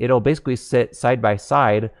 and it'll basically sit side by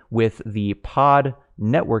side with the pod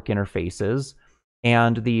network interfaces,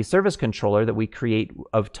 and the service controller that we create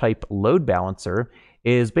of type load balancer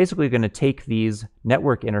is basically going to take these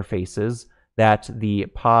network interfaces that the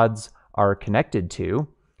pods are connected to,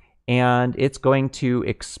 and it's going to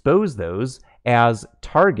expose those as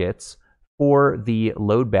targets for the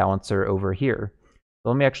load balancer over here. So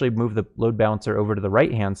let me actually move the load balancer over to the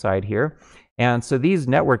right-hand side here. And so these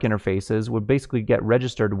network interfaces would basically get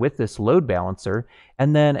registered with this load balancer,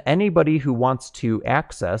 and then anybody who wants to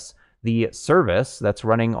access the service that's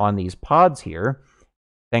running on these pods here,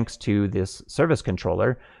 thanks to this service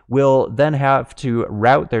controller, will then have to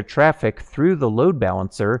route their traffic through the load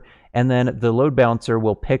balancer, and then the load balancer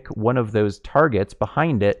will pick one of those targets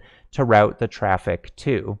behind it to route the traffic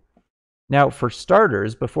to. Now, for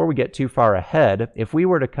starters, before we get too far ahead, if we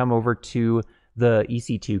were to come over to the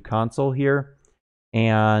EC2 console here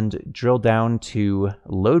and drill down to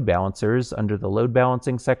load balancers under the load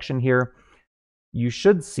balancing section here, you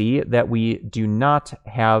should see that we do not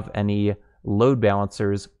have any load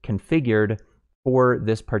balancers configured for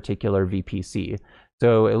this particular VPC.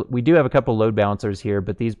 So we do have a couple load balancers here,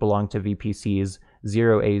 but these belong to VPCs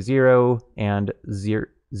 0A0 and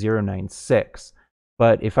 096.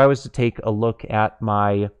 But if I was to take a look at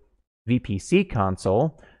my VPC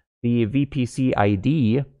console, the VPC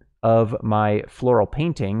ID of my floral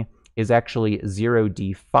painting is actually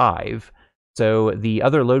 0D5. So the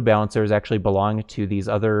other load balancers actually belong to these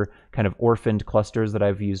other kind of orphaned clusters that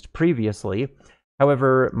I've used previously.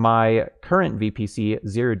 However, my current VPC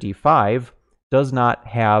 0D5 does not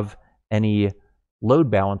have any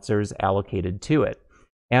load balancers allocated to it.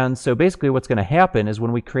 And so basically what's going to happen is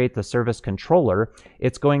when we create the service controller,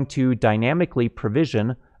 it's going to dynamically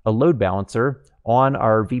provision a load balancer on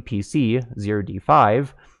our VPC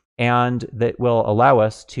 0D5, and that will allow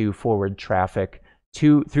us to forward traffic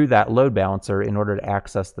through that load balancer in order to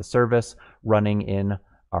access the service running in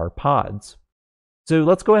our pods. So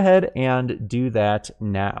let's go ahead and do that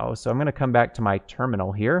now. So I'm going to come back to my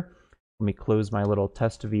terminal here. Let me close my little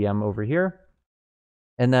test VM over here.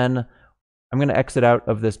 And then I'm going to exit out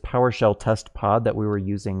of this PowerShell test pod that we were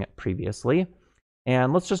using previously.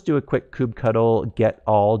 And let's just do a quick kubectl get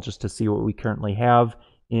all just to see what we currently have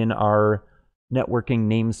in our networking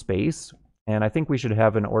namespace. And I think we should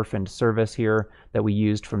have an orphaned service here that we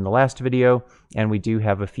used from the last video. And we do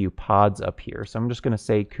have a few pods up here. So I'm just going to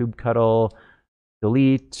say kubectl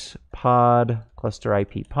delete pod cluster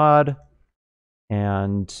IP pod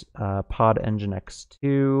and pod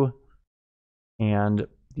nginx2 and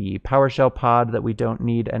the PowerShell pod that we don't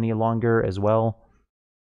need any longer as well.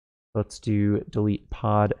 Let's do delete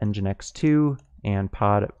pod nginx2 and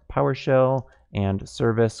pod PowerShell and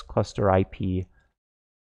service cluster IP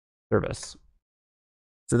service.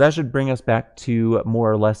 So that should bring us back to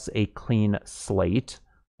more or less a clean slate.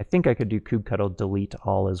 I think I could do kubectl delete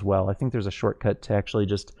all as well. I think there's a shortcut to actually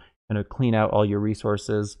just kind of clean out all your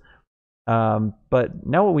resources. But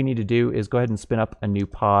now what we need to do is go ahead and spin up a new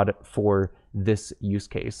pod for this use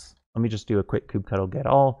case. Let me just do a quick kubectl get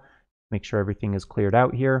all, make sure everything is cleared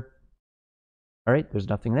out here. All right, there's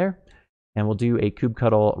nothing there. And we'll do a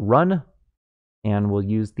kubectl run, and we'll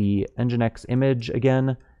use the nginx image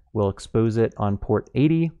again. We'll expose it on port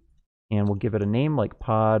 80, and we'll give it a name like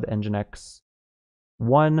pod nginx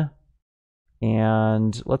 1.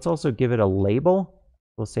 And let's also give it a label.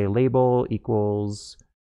 We'll say label equals,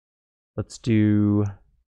 let's do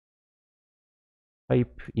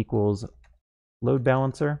type equals load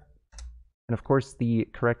balancer. And of course, the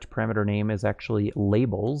correct parameter name is actually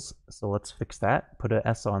labels. So let's fix that, put an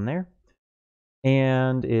S on there.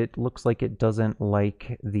 And it looks like it doesn't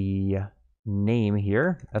like the name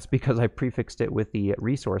here. That's because I prefixed it with the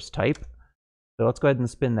resource type. So let's go ahead and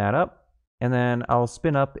spin that up. And then I'll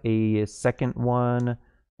spin up a second one,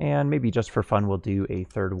 and maybe just for fun, we'll do a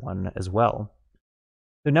third one as well.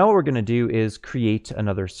 So now what we're going to do is create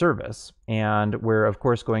another service. And we're, of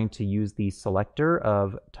course, going to use the selector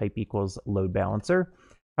of type equals load balancer.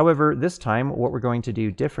 However, this time, what we're going to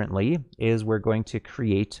do differently is we're going to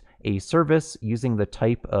create a service using the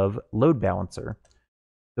type of load balancer.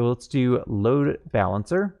 So let's do load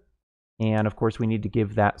balancer. And of course, we need to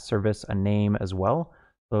give that service a name as well.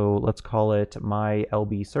 So let's call it my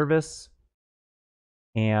LB service.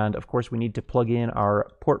 And of course, we need to plug in our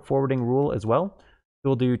port forwarding rule as well. So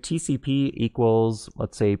we'll do TCP equals,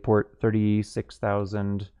 let's say, port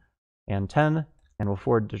 36,010, and we'll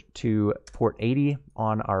forward to port 80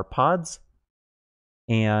 on our pods.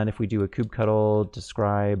 And if we do a kubectl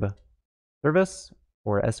describe service,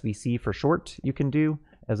 or SVC for short, you can do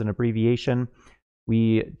as an abbreviation,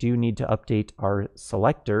 we do need to update our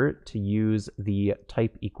selector to use the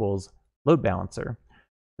type equals load balancer.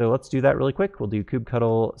 So let's do that really quick. We'll do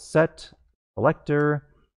kubectl set selector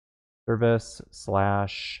service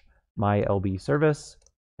slash my LB service,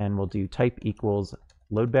 and we'll do type equals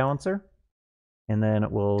load balancer. And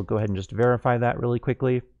then we'll go ahead and just verify that really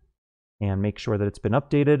quickly and make sure that it's been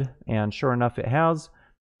updated. And sure enough, it has.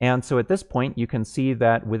 And so at this point, you can see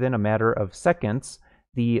that within a matter of seconds,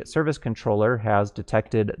 the service controller has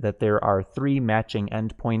detected that there are 3 matching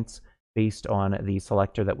endpoints based on the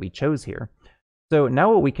selector that we chose here. So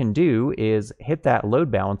now what we can do is hit that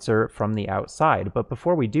load balancer from the outside. But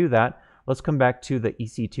before we do that, let's come back to the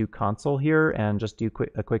EC2 console here and just do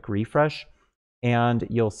a quick refresh. And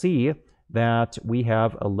you'll see that we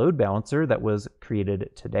have a load balancer that was created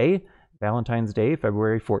today, Valentine's Day,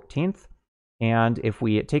 February 14th. And if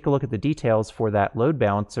we take a look at the details for that load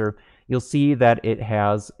balancer, you'll see that it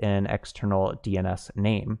has an external DNS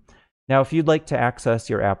name. Now, if you'd like to access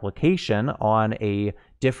your application on a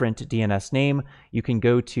different DNS name, you can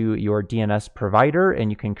go to your DNS provider and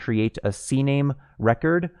you can create a CNAME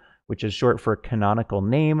record, which is short for canonical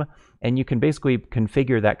name, and you can basically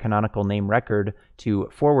configure that canonical name record to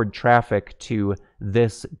forward traffic to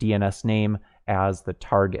this DNS name as the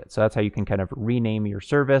target. So that's how you can kind of rename your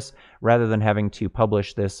service rather than having to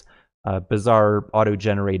publish this bizarre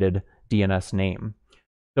auto-generated DNS name.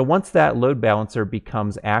 So once that load balancer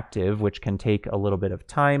becomes active, which can take a little bit of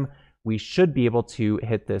time, we should be able to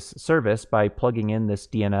hit this service by plugging in this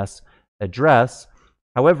DNS address.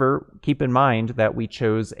 However, keep in mind that we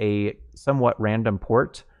chose a somewhat random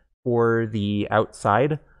port for the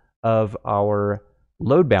outside of our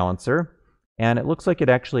load balancer, and it looks like it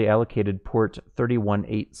actually allocated port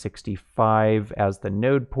 31865 as the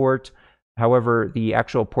node port. However, the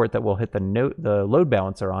actual port that we'll hit the load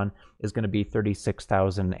balancer on is going to be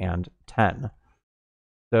 36,010.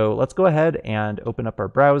 So let's go ahead and open up our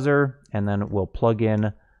browser, and then we'll plug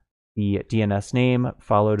in the DNS name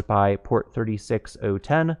followed by port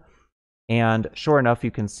 36010. And sure enough,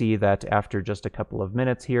 you can see that after just a couple of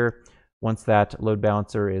minutes here, once that load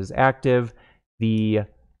balancer is active, the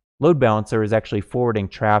load balancer is actually forwarding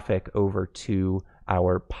traffic over to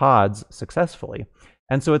our pods successfully.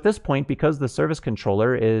 And so at this point, because the service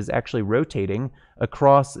controller is actually rotating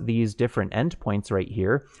across these different endpoints right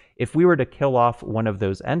here, if we were to kill off one of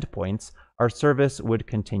those endpoints, our service would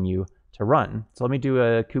continue to run. So let me do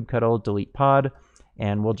a kubectl delete pod,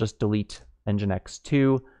 and we'll just delete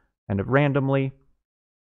nginx2 kind of randomly.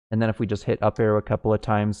 And then if we just hit up arrow a couple of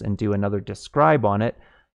times and do another describe on it,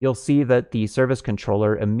 you'll see that the service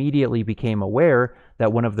controller immediately became aware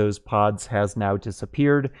that one of those pods has now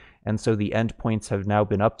disappeared, and so the endpoints have now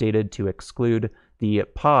been updated to exclude the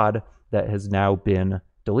pod that has now been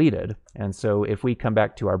deleted. And so if we come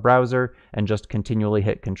back to our browser and just continually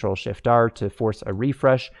hit Control-Shift-R to force a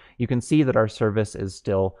refresh, you can see that our service is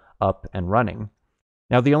still up and running.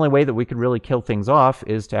 Now, the only way that we could really kill things off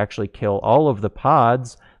is to actually kill all of the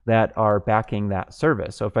pods that are backing that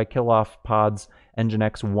service. So if I kill off pods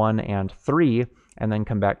nginx 1 and 3 and then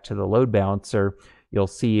come back to the load balancer, you'll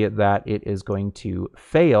see that it is going to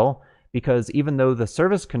fail, because even though the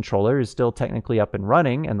service controller is still technically up and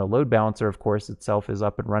running, and the load balancer, of course, itself is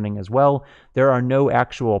up and running as well, there are no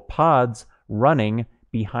actual pods running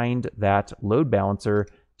behind that load balancer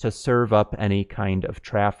to serve up any kind of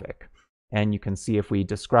traffic. And you can see if we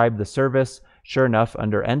describe the service, sure enough,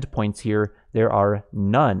 under endpoints here, there are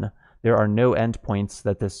none. There are no endpoints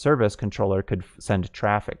that this service controller could send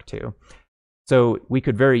traffic to. So we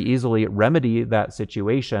could very easily remedy that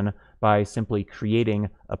situation by simply creating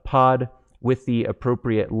a pod with the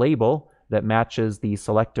appropriate label that matches the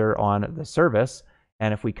selector on the service.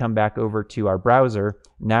 And if we come back over to our browser,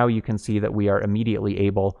 now you can see that we are immediately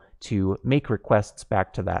able to make requests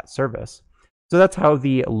back to that service. So that's how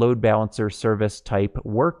the load balancer service type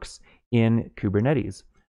works in Kubernetes.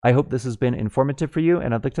 I hope this has been informative for you,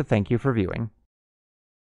 and I'd like to thank you for viewing.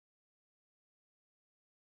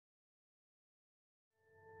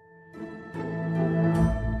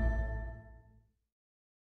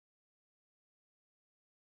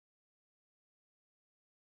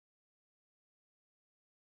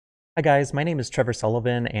 Hi guys, my name is Trevor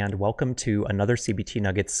Sullivan, and welcome to another CBT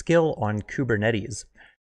Nuggets skill on Kubernetes.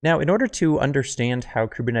 Now, in order to understand how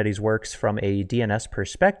Kubernetes works from a DNS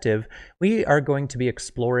perspective, we are going to be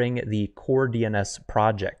exploring the core DNS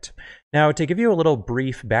project. Now, to give you a little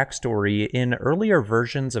brief backstory, in earlier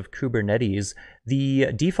versions of Kubernetes, the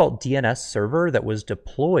default DNS server that was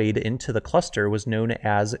deployed into the cluster was known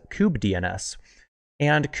as kubedns.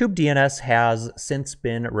 And kubedns has since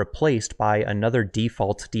been replaced by another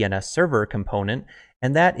default DNS server component,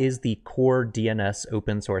 and that is the core DNS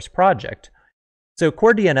open source project. So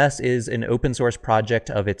core DNS is an open source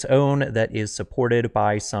project of its own that is supported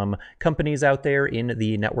by some companies out there in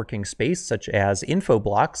the networking space, such as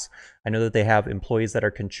Infoblox. I know that they have employees that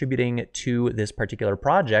are contributing to this particular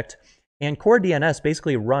project. And core DNS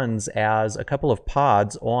basically runs as a couple of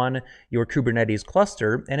pods on your Kubernetes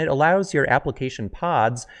cluster, and it allows your application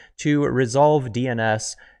pods to resolve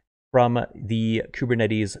DNS from the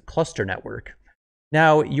Kubernetes cluster network.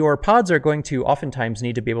 Now, your pods are going to oftentimes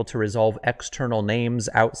need to be able to resolve external names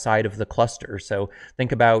outside of the cluster. So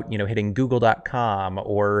think about, hitting google.com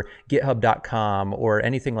or github.com or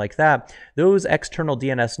anything like that. Those external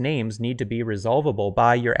DNS names need to be resolvable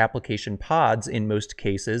by your application pods in most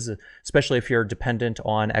cases, especially if you're dependent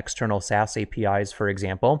on external SaaS APIs, for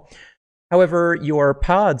example. However, your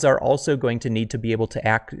pods are also going to need to be able to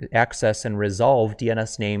access and resolve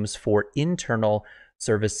DNS names for internal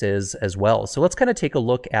services as well. So let's kind of take a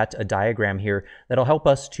look at a diagram here that'll help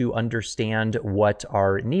us to understand what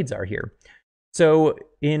our needs are here. So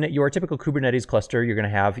in your typical Kubernetes cluster, you're going to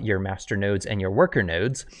have your master nodes and your worker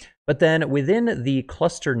nodes. But then within the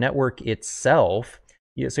cluster network itself,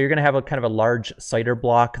 so you're going to have a kind of a large CIDR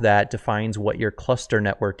block that defines what your cluster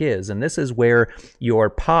network is. And this is where your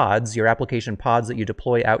pods, your application pods that you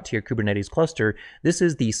deploy out to your Kubernetes cluster, this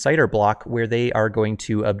is the CIDR block where they are going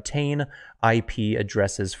to obtain IP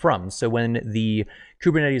addresses from. So when the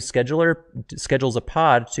Kubernetes scheduler schedules a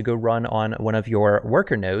pod to go run on one of your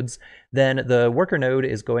worker nodes, then the worker node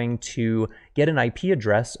is going to get an IP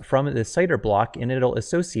address from the CIDR block, and it'll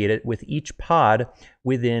associate it with each pod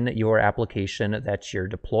within your application that you're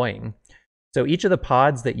deploying. So each of the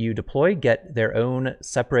pods that you deploy get their own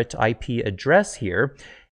separate IP address here.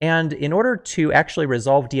 And in order to actually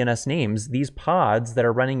resolve DNS names, these pods that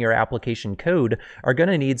are running your application code are going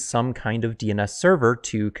to need some kind of DNS server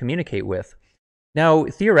to communicate with. Now,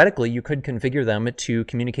 theoretically, you could configure them to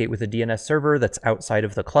communicate with a DNS server that's outside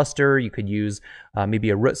of the cluster. You could use maybe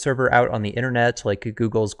a root server out on the internet, like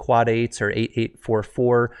Google's Quad 8s or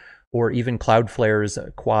 8844, or even Cloudflare's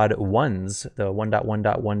Quad 1s, the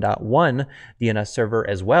 1.1.1.1 DNS server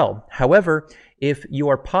as well. However, if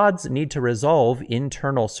your pods need to resolve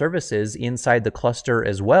internal services inside the cluster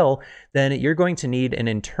as well, then you're going to need an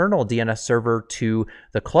internal DNS server to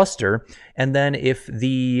the cluster. And then if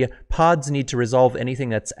the pods need to resolve anything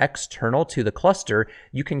that's external to the cluster,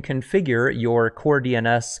 you can configure your core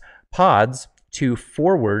DNS pods to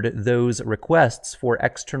forward those requests for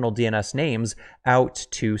external DNS names out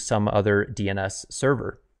to some other DNS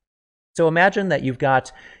server. So imagine that you've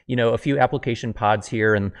got, a few application pods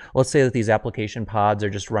here, and let's say that these application pods are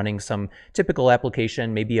just running some typical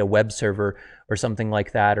application, maybe a web server or something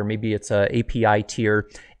like that, or maybe it's a API tier,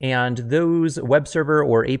 and those web server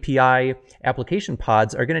or API application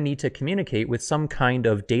pods are going to need to communicate with some kind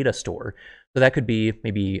of data store. So that could be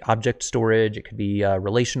maybe object storage, it could be a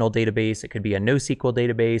relational database, it could be a NoSQL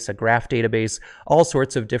database, a graph database, all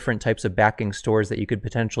sorts of different types of backing stores that you could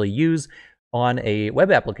potentially use on a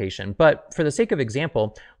web application. But for the sake of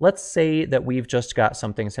example, let's say that we've just got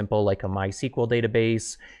something simple like a MySQL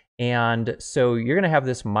database. And so you're going to have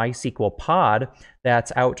this MySQL pod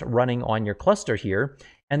that's out running on your cluster here.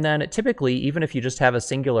 And then typically, even if you just have a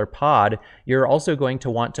singular pod, you're also going to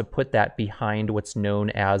want to put that behind what's known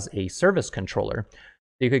as a service controller.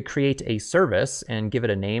 You could create a service and give it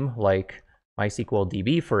a name like MySQL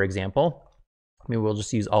DB, for example. Maybe we'll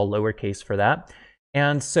just use all lowercase for that.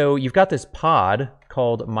 And so you've got this pod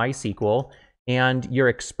called MySQL, and you're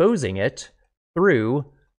exposing it through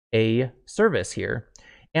a service here.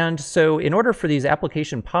 And so in order for these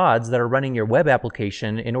application pods that are running your web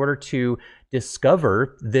application, in order to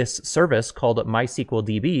discover this service called MySQL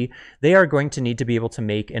DB, they are going to need to be able to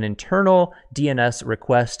make an internal DNS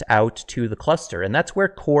request out to the cluster. And that's where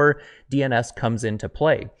core DNS comes into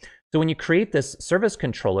play. So when you create this service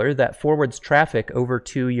controller that forwards traffic over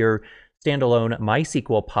to your standalone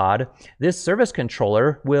MySQL pod, this service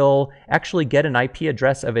controller will actually get an IP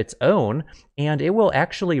address of its own, and it will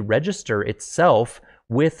actually register itself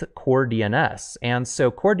with core DNS. And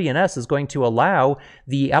so core DNS is going to allow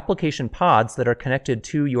the application pods that are connected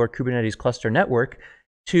to your Kubernetes cluster network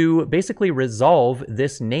to basically resolve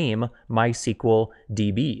this name MySQL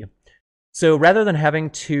DB. So rather than having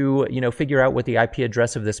to, figure out what the IP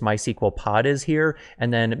address of this MySQL pod is here,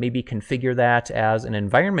 and then maybe configure that as an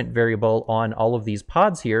environment variable on all of these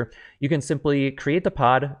pods here, you can simply create the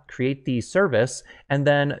pod, create the service, and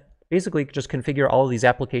then basically just configure all of these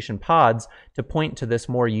application pods to point to this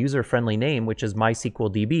more user-friendly name, which is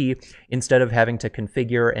MySQL DB, instead of having to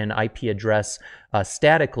configure an IP address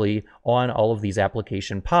statically on all of these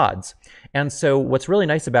application pods. And so what's really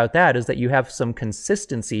nice about that is that you have some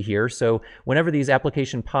consistency here. So whenever these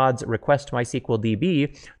application pods request MySQL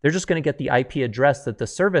DB, they're just going to get the IP address that the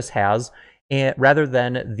service has rather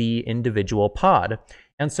than the individual pod.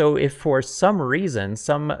 And so if for some reason,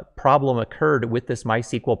 some problem occurred with this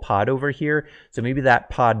MySQL pod over here, so maybe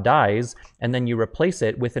that pod dies, and then you replace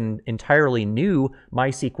it with an entirely new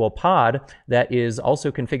MySQL pod that is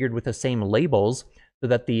also configured with the same labels so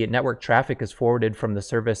that the network traffic is forwarded from the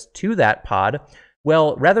service to that pod,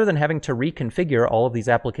 well, rather than having to reconfigure all of these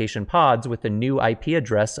application pods with the new IP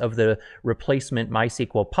address of the replacement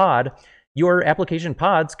MySQL pod, your application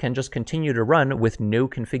pods can just continue to run with no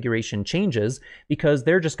configuration changes because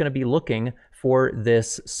they're just going to be looking for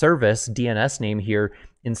this service DNS name here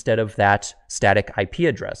instead of that static IP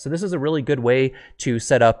address. So this is a really good way to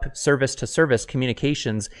set up service-to-service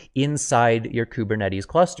communications inside your Kubernetes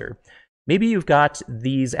cluster. Maybe you've got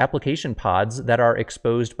these application pods that are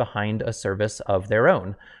exposed behind a service of their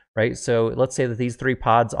own, right? So let's say that these three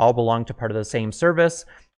pods all belong to part of the same service,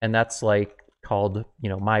 and that's like called,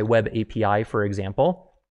 my web API, for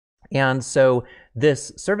example. And so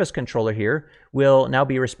this service controller here will now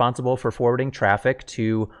be responsible for forwarding traffic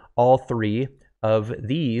to all three of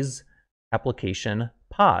these application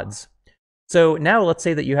pods. So now let's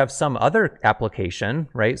say that you have some other application,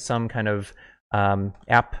 right? Some kind of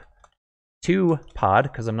app2 pod,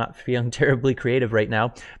 because I'm not feeling terribly creative right now.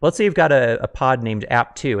 But let's say you've got a pod named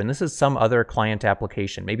app2, and this is some other client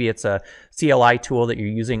application. Maybe it's a CLI tool that you're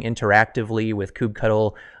using interactively with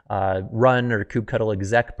kubectl run or kubectl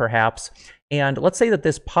exec perhaps. And let's say that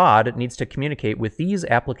this pod needs to communicate with these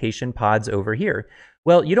application pods over here.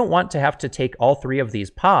 Well, you don't want to have to take all three of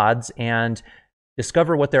these pods and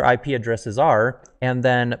discover what their IP addresses are, and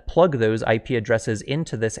then plug those IP addresses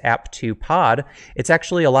into this app2 pod. It's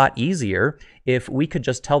actually a lot easier if we could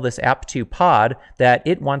just tell this app2 pod that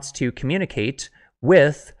it wants to communicate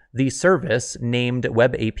with the service named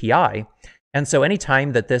web API. And so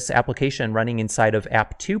anytime that this application running inside of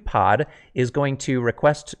app2 pod is going to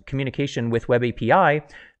request communication with web API,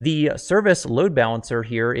 the service load balancer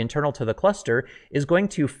here internal to the cluster is going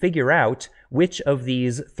to figure out which of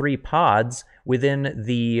these three pods within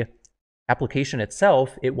the application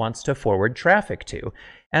itself it wants to forward traffic to.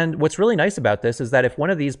 And what's really nice about this is that if one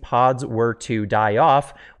of these pods were to die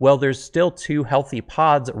off, well, there's still two healthy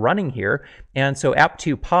pods running here. And so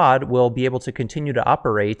app2 pod will be able to continue to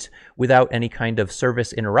operate without any kind of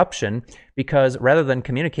service interruption, because rather than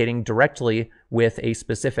communicating directly with a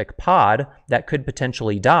specific pod that could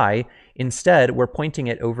potentially die, instead we're pointing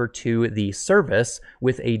it over to the service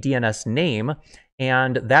with a DNS name,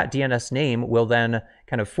 and that DNS name will then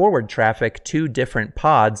kind of forward traffic to different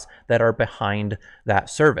pods that are behind that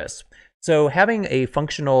service. So having a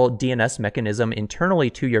functional DNS mechanism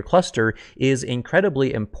internally to your cluster is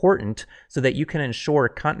incredibly important so that you can ensure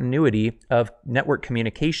continuity of network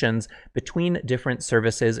communications between different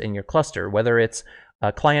services in your cluster, whether it's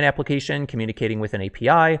a client application communicating with an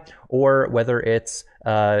API, or whether it's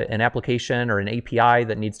an application or an API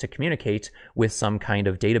that needs to communicate with some kind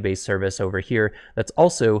of database service over here that's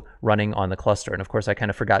also running on the cluster. And of course, I kind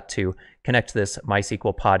of forgot to connect this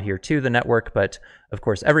MySQL pod here to the network, but of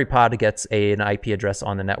course, every pod gets an IP address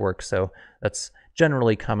on the network, so that's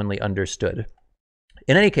generally commonly understood.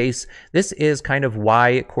 In any case, this is kind of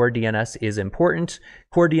why Core DNS is important.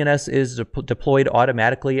 Core DNS is deployed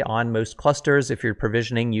automatically on most clusters if you're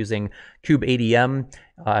provisioning using kubeadm.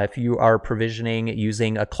 If you are provisioning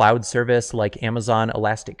using a cloud service like Amazon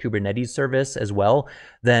Elastic Kubernetes service as well,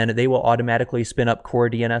 then they will automatically spin up Core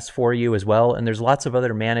DNS for you as well. And there's lots of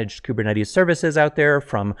other managed Kubernetes services out there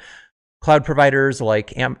from cloud providers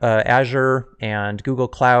like Azure and Google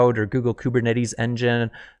Cloud or Google Kubernetes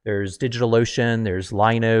Engine. There's DigitalOcean, there's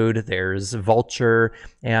Linode, there's Vultr,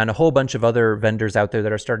 and a whole bunch of other vendors out there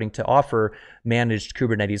that are starting to offer managed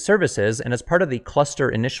Kubernetes services. And as part of the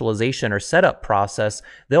cluster initialization or setup process,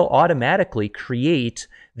 they'll automatically create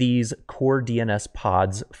these core DNS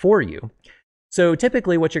pods for you. So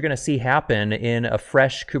typically what you're going to see happen in a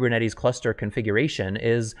fresh Kubernetes cluster configuration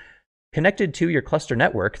is connected to your cluster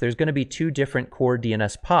network, there's going to be two different core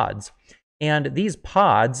DNS pods. And these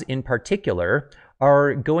pods in particular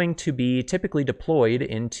are going to be typically deployed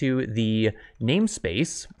into the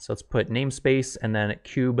namespace. So let's put namespace and then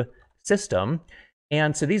kube system.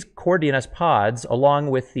 And so these core DNS pods, along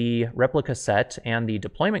with the replica set and the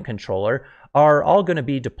deployment controller, are all going to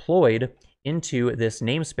be deployed into this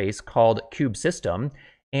namespace called kube system.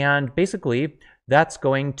 And basically, that's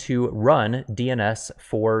going to run DNS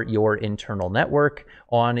for your internal network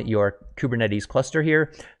on your Kubernetes cluster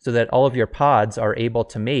here, so that all of your pods are able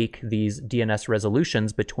to make these DNS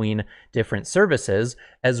resolutions between different services,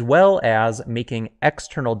 as well as making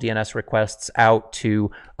external DNS requests out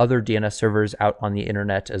to other DNS servers out on the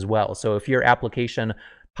internet as well. So if your application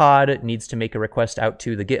pod needs to make a request out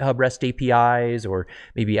to the GitHub REST APIs, or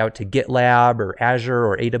maybe out to GitLab or Azure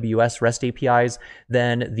or AWS REST APIs,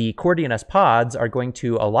 then the core DNS pods are going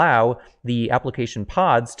to allow the application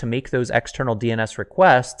pods to make those external DNS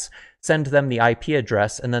requests, send them the IP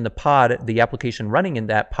address, and then the application running in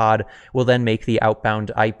that pod will then make the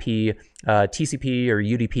outbound IP TCP or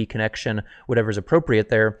UDP connection, whatever's appropriate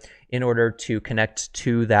there, in order to connect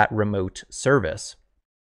to that remote service.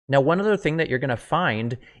 Now, one other thing that you're going to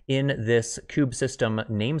find in this kube system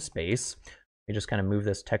namespace, let me just kind of move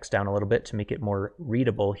this text down a little bit to make it more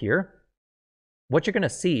readable here. What you're going to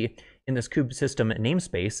see in this kube system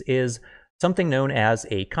namespace is something known as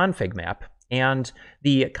a config map. And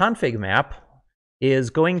the config map is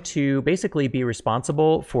going to basically be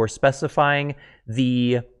responsible for specifying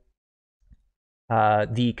the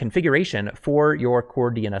configuration for your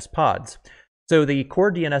core DNS pods. So the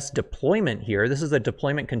core DNS deployment here, this is a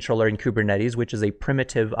deployment controller in Kubernetes, which is a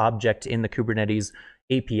primitive object in the Kubernetes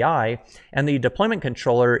API. And the deployment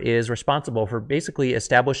controller is responsible for basically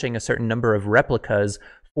establishing a certain number of replicas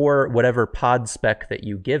for whatever pod spec that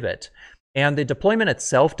you give it. And the deployment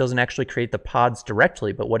itself doesn't actually create the pods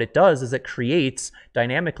directly, but what it does is it creates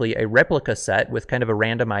dynamically a replica set with kind of a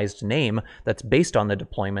randomized name that's based on the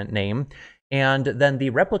deployment name. And then the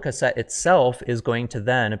replica set itself is going to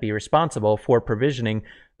then be responsible for provisioning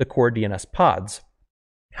the core DNS pods.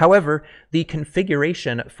 However, the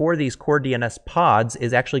configuration for these core DNS pods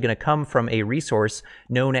is actually going to come from a resource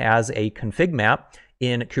known as a config map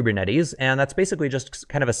in Kubernetes, and that's basically just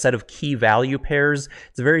kind of a set of key value pairs.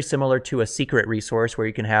 It's very similar to a secret resource where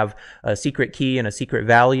you can have a secret key and a secret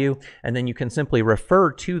value, and then you can simply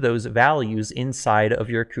refer to those values inside of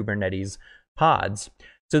your Kubernetes pods.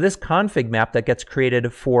 So this config map that gets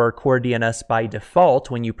created for core DNS by default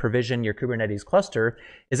when you provision your Kubernetes cluster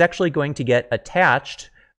is actually going to get attached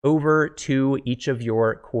over to each of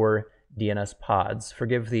your core DNS pods.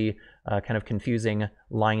 Forgive the kind of confusing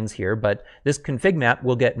lines here, but this config map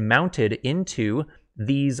will get mounted into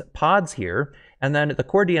these pods here. And then the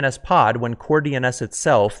core DNS pod, when core DNS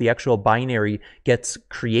itself, the actual binary, gets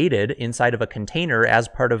created inside of a container as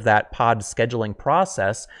part of that pod scheduling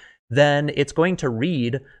process, then it's going to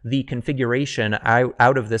read the configuration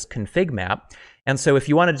out of this config map. And so if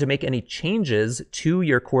you wanted to make any changes to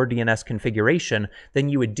your core DNS configuration, then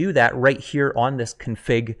you would do that right here on this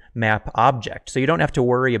config map object. So you don't have to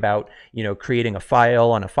worry about, creating a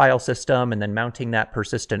file on a file system and then mounting that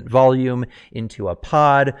persistent volume into a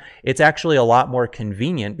pod. It's actually a lot more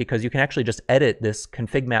convenient because you can actually just edit this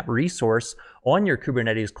config map resource on your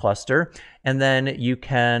Kubernetes cluster, and then you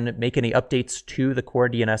can make any updates to the core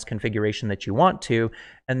DNS configuration that you want to.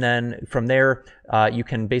 And then from there, you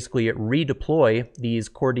can basically redeploy these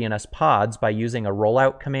core DNS pods by using a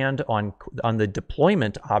rollout command on the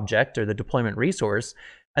deployment object or the deployment resource.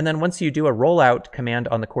 And then once you do a rollout command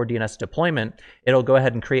on the core DNS deployment, it'll go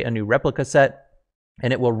ahead and create a new replica set,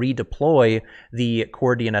 and it will redeploy the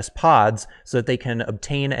core DNS pods so that they can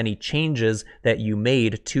obtain any changes that you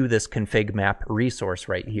made to this config map resource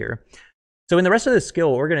right here. So in the rest of this skill,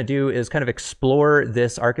 what we're going to do is kind of explore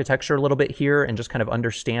this architecture a little bit here and just kind of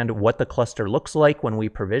understand what the cluster looks like when we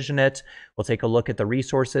provision it. We'll take a look at the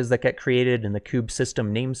resources that get created in the kube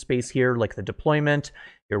system namespace here, like the deployment,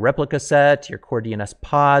 your replica set, your core DNS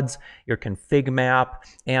pods, your config map,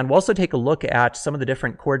 and we'll also take a look at some of the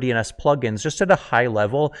different core DNS plugins just at a high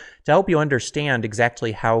level to help you understand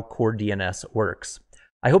exactly how core DNS works.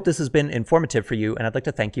 I hope this has been informative for you, and I'd like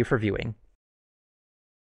to thank you for viewing.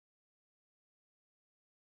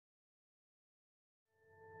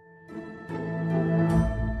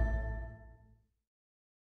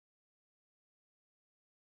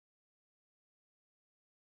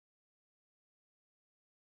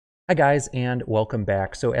 Hi guys, and welcome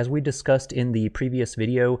back. So as we discussed in the previous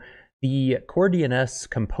video, the core DNS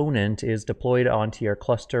component is deployed onto your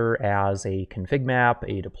cluster as a config map,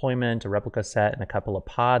 a deployment, a replica set, and a couple of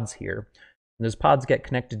pods here. And those pods get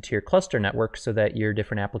connected to your cluster network so that your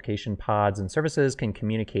different application pods and services can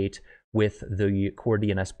communicate with the core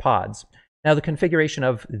DNS pods. Now, the configuration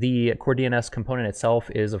of the core DNS component itself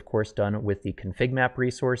is, of course, done with the config map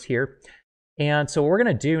resource here. And so what we're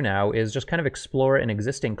going to do now is just kind of explore an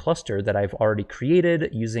existing cluster that I've already created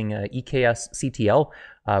using EKS-CTL,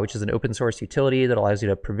 which is an open source utility that allows you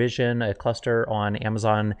to provision a cluster on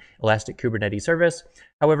Amazon Elastic Kubernetes Service.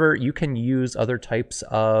 However, you can use other types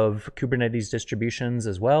of Kubernetes distributions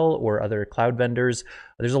as well, or other cloud vendors.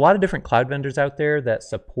 There's a lot of different cloud vendors out there that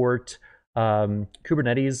support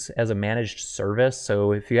Kubernetes as a managed service.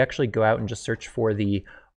 So if you actually go out and just search for the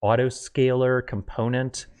autoscaler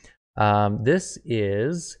component, this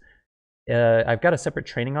is, I've got a separate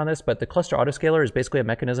training on this, but the cluster autoscaler is basically a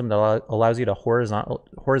mechanism that allows you to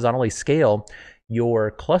horizontally scale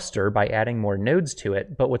your cluster by adding more nodes to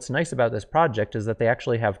it. But what's nice about this project is that they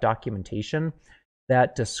actually have documentation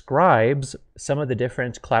that describes some of the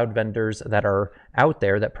different cloud vendors that are out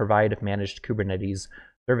there that provide managed Kubernetes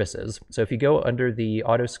services. So if you go under the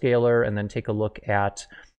autoscaler and then take a look at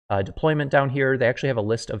deployment down here, they actually have a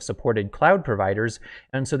list of supported cloud providers.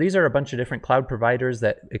 And so these are a bunch of different cloud providers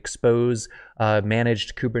that expose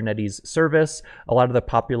managed Kubernetes service. A lot of the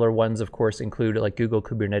popular ones, of course, include like Google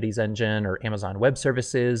Kubernetes Engine or Amazon Web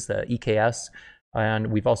Services, the EKS. And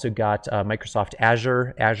we've also got Microsoft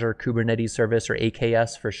Azure Kubernetes Service, or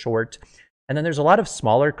AKS for short. And then there's a lot of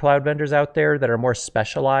smaller cloud vendors out there that are more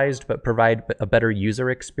specialized but provide a better user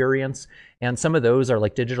experience. And some of those are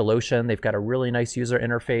like DigitalOcean. They've got a really nice user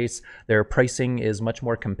interface. Their pricing is much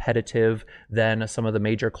more competitive than some of the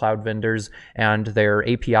major cloud vendors, and their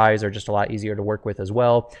APIs are just a lot easier to work with as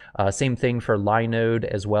well. Same thing for Linode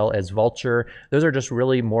as well as Vultr. Those are just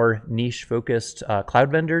really more niche-focused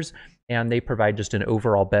cloud vendors, and they provide just an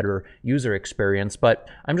overall better user experience. But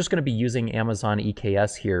I'm just going to be using Amazon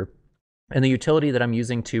EKS here. And the utility that I'm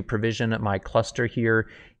using to provision my cluster here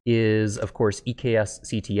is, of course, EKS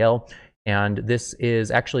CTL. And this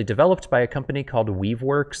is actually developed by a company called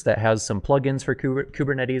Weaveworks that has some plugins for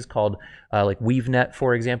Kubernetes called like WeaveNet,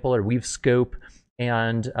 for example, or WeaveScope.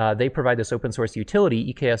 And they provide this open source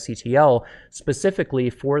utility, EKS CTL, specifically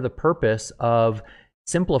for the purpose of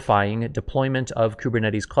simplifying deployment of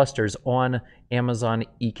Kubernetes clusters on Amazon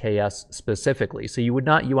EKS specifically. So you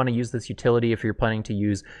want to use this utility if you're planning to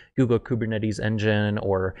use Google Kubernetes Engine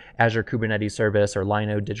or Azure Kubernetes Service or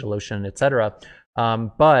Linode, DigitalOcean, etc.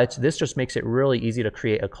 But this just makes it really easy to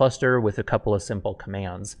create a cluster with a couple of simple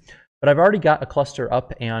commands. But I've already got a cluster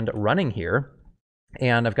up and running here,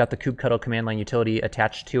 and I've got the kubectl command line utility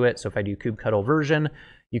attached to it. So if I do kubectl version,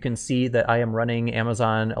 you can see that I am running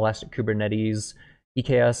Amazon Elastic Kubernetes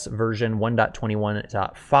EKS version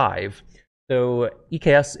 1.21.5. So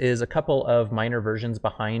EKS is a couple of minor versions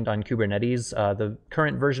behind on Kubernetes. The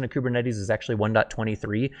current version of Kubernetes is actually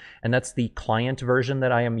 1.23, and that's the client version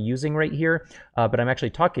that I am using right here. But I'm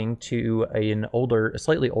actually talking to a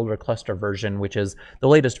slightly older cluster version, which is the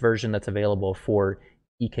latest version that's available for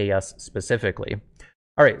EKS specifically.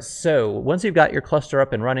 All right, so once you've got your cluster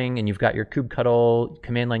up and running and you've got your kubectl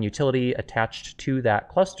command line utility attached to that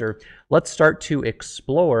cluster, let's start to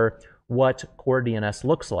explore what core DNS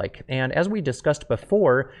looks like. And as we discussed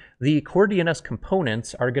before, the core DNS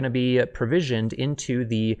components are going to be provisioned into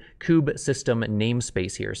the kube system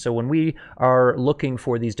namespace here. So when we are looking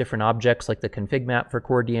for these different objects like the config map for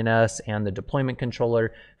core DNS and the deployment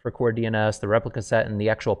controller for core DNS, the replica set, and the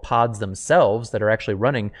actual pods themselves that are actually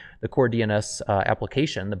running the core DNS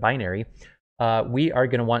application, the binary, we are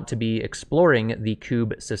going to want to be exploring the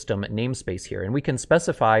kube system namespace here. And we can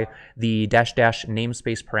specify the --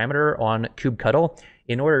 namespace parameter on kubectl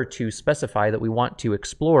in order to specify that we want to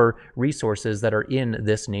explore resources that are in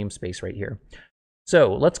this namespace right here.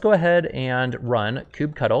 So let's go ahead and run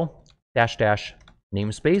kubectl --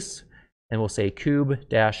 namespace, and we'll say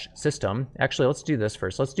kube - system. Actually, let's do this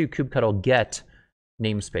first. Let's do kubectl get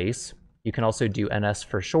namespace. You can also do ns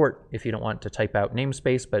for short if you don't want to type out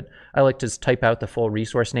namespace, but I like to just type out the full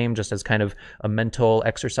resource name just as kind of a mental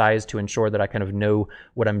exercise to ensure that I kind of know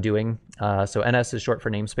what I'm doing. So ns is short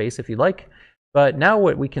for namespace if you'd like. But now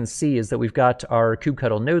what we can see is that we've got our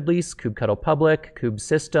kubectl node lease, kubectl public, kube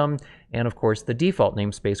system, and of course the default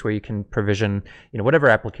namespace where you can provision whatever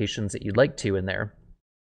applications that you'd like to in there.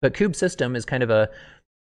 But kube system is kind of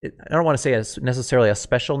I don't want to say it's necessarily a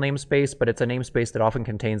special namespace, but it's a namespace that often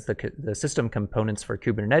contains the system components for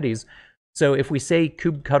Kubernetes. So if we say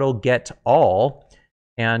kubectl get all,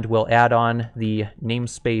 and we'll add on the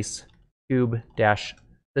namespace kube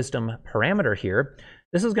 - system parameter here,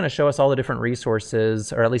 this is going to show us all the different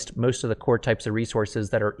resources, or at least most of the core types of resources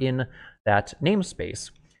that are in that namespace.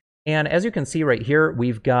 And as you can see right here,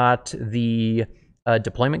 we've got the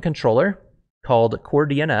deployment controller called core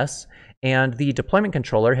DNS, and the deployment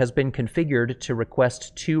controller has been configured to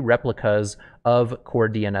request 2 replicas of core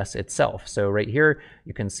DNS itself. So right here,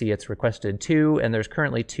 you can see it's requested 2, and there's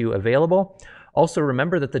currently 2 available. Also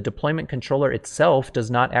remember that the deployment controller itself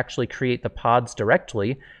does not actually create the pods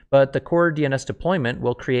directly, but the core DNS deployment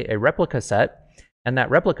will create a replica set, and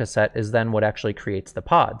that replica set is then what actually creates the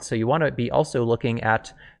pod. So you want to be also looking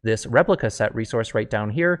at this replica set resource right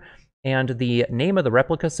down here, and the name of the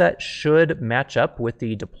replica set should match up with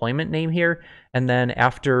the deployment name here. And then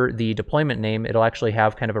after the deployment name, it'll actually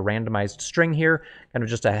have kind of a randomized string here, kind of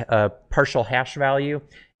just a partial hash value.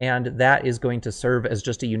 And that is going to serve as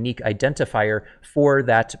just a unique identifier for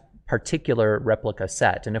that particular replica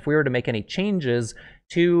set. And if we were to make any changes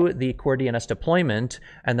to the core DNS deployment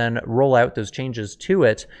and then roll out those changes to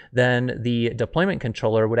it, then the deployment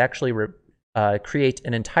controller would actually create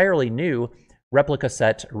an entirely new replica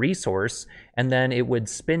set resource, and then it would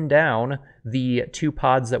spin down the 2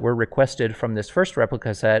 pods that were requested from this first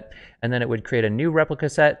replica set, and then it would create a new replica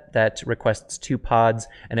set that requests 2 pods,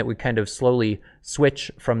 and it would kind of slowly switch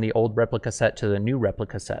from the old replica set to the new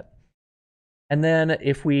replica set. And then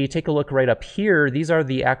if we take a look right up here, these are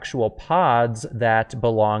the actual pods that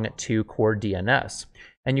belong to core DNS.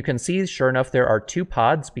 And you can see, sure enough, there are 2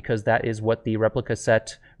 pods because that is what the replica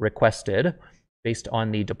set requested based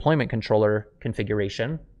on the deployment controller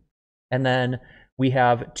configuration. And then we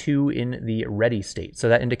have 2 in the ready state. So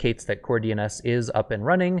that indicates that core DNS is up and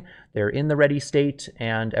running. They're in the ready state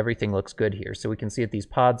and everything looks good here. So we can see that these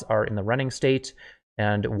pods are in the running state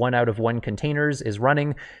and 1 out of 1 containers is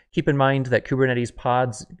running. Keep in mind that Kubernetes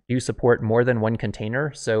pods do support more than 1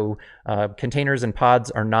 container. So containers and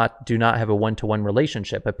pods do not have a one-to-one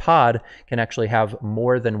relationship. A pod can actually have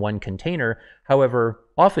more than 1 container. However,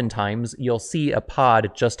 oftentimes you'll see a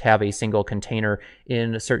pod just have a single container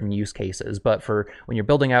in certain use cases. But for when you're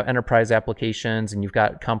building out enterprise applications and you've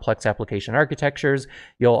got complex application architectures,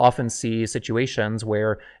 you'll often see situations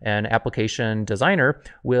where an application designer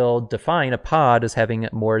will define a pod as having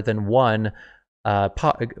more than one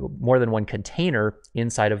container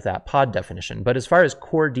inside of that pod definition. But as far as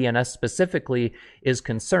core DNS specifically is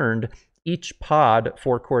concerned, each pod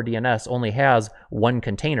for core DNS only has 1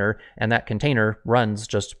 container, and that container runs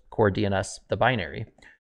just core DNS, the binary.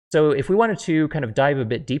 So if we wanted to kind of dive a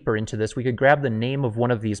bit deeper into this, we could grab the name of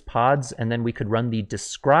one of these pods, and then we could run the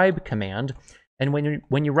describe command. And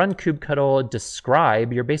when you run kubectl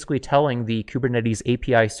describe, you're basically telling the Kubernetes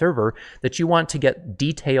API server that you want to get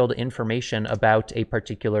detailed information about a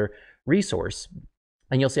particular resource.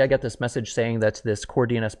 And you'll see I get this message saying that this core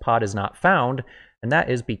DNS pod is not found, and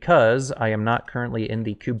that is because I am not currently in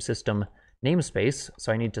the kubesystem namespace,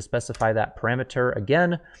 so I need to specify that parameter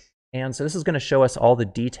again. And so this is going to show us all the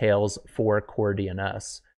details for core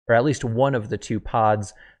DNS, or at least one of the 2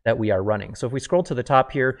 pods that we are running. So if we scroll to the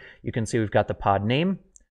top here, you can see we've got the pod name.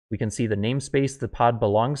 We can see the namespace the pod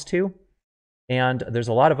belongs to. And there's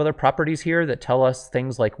a lot of other properties here that tell us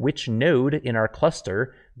things like which node in our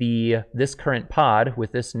cluster this current pod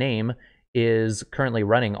with this name is currently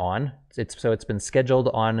running on. So it's been scheduled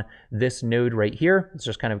on this node right here. It's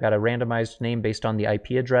just kind of got a randomized name based on the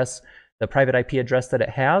IP address, the private IP address that it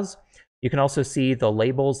has. You can also see the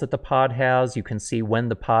labels that the pod has. You can see when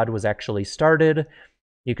the pod was actually started.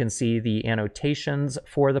 You can see the annotations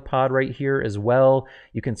for the pod right here as well.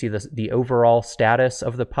 You can see the overall status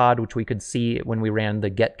of the pod, which we could see when we ran the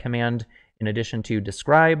get command in addition to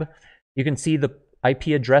describe. You can see the IP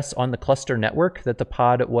address on the cluster network that the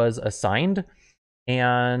pod was assigned.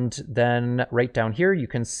 And then right down here, you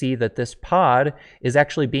can see that this pod is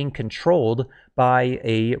actually being controlled by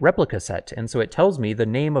a replica set. And so it tells me the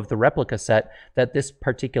name of the replica set that this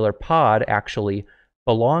particular pod actually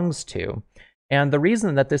belongs to. And the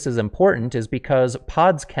reason that this is important is because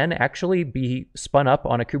pods can actually be spun up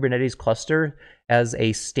on a Kubernetes cluster as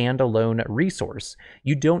a standalone resource.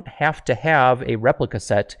 You don't have to have a replica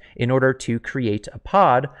set in order to create a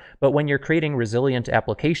pod, but when you're creating resilient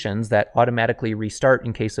applications that automatically restart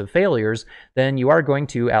in case of failures, then you are going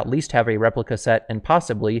to at least have a replica set and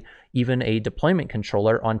possibly even a deployment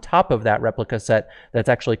controller on top of that replica set that's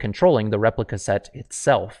actually controlling the replica set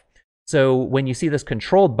itself. So when you see this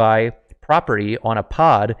controlled by property on a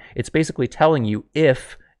pod, it's basically telling you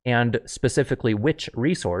if and specifically which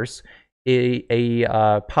resource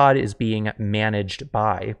a pod is being managed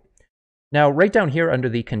by. Now, right down here under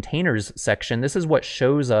the containers section, this is what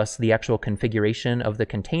shows us the actual configuration of the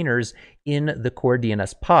containers in the core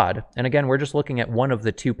DNS pod. And again, we're just looking at one of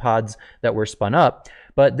the 2 pods that were spun up,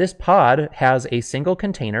 but this pod has a single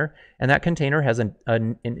container, and that container has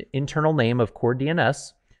an internal name of core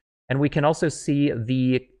DNS. And we can also see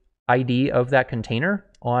the ID of that container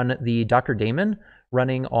on the Docker daemon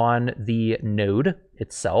running on the node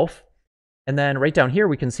itself. And then right down here,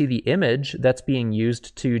 we can see the image that's being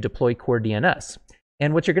used to deploy core DNS.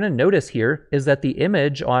 And what you're going to notice here is that the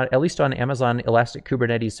image, at least on Amazon Elastic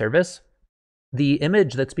Kubernetes Service, the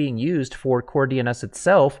image that's being used for core DNS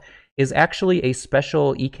itself is actually a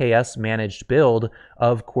special EKS managed build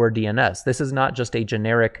of core DNS. This is not just a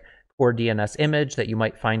generic core DNS image that you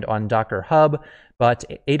might find on Docker Hub, but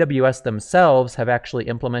AWS themselves have actually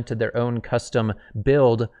implemented their own custom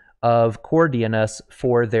build of core DNS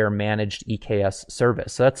for their managed EKS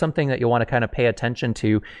service. So that's something that you'll want to kind of pay attention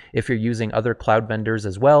to if you're using other cloud vendors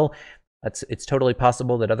as well. It's totally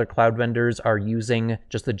possible that other cloud vendors are using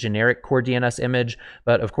just the generic core DNS image,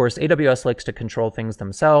 but of course AWS likes to control things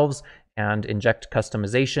themselves and inject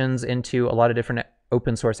customizations into a lot of different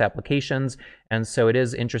open source applications, and so it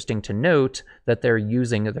is interesting to note that they're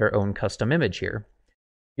using their own custom image here.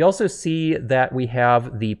 You also see that we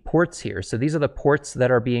have the ports here. So these are the ports that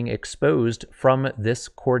are being exposed from this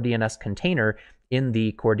core DNS container in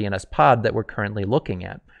the core DNS pod that we're currently looking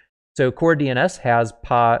at. So core DNS has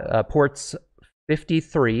ports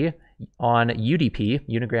 53 on UDP,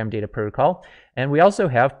 Unigram Data Protocol, and we also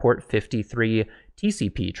have port 53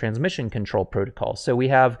 TCP, transmission control protocol. So we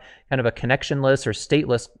have kind of a connectionless or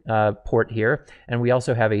stateless port here, and we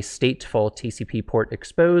also have a stateful TCP port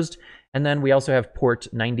exposed. And then we also have port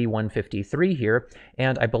 9153 here,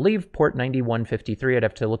 and I believe port 9153, I'd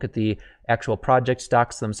have to look at the actual project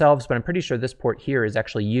docs themselves, but I'm pretty sure this port here is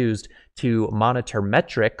actually used to monitor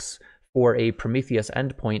metrics for a Prometheus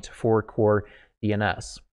endpoint for core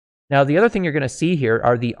DNS. Now, the other thing you're going to see here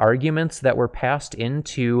are the arguments that were passed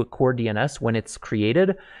into core DNS when it's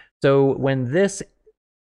created. So when this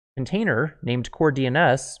container named core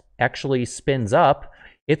DNS actually spins up,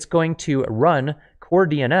 it's going to run core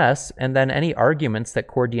DNS, and then any arguments that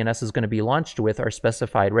core DNS is going to be launched with are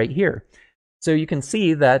specified right here. So you can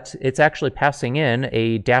see that it's actually passing in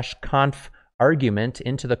a -conf argument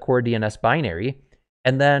into the core DNS binary,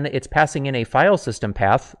 and then it's passing in a file system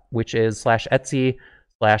path, which is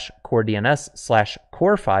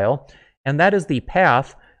 /etc/core-DNS/core file, and that is the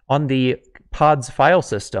path on the pod's file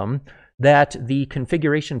system that the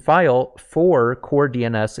configuration file for core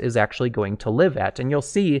DNS is actually going to live at. And you'll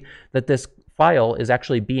see that this file is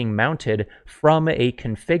actually being mounted from a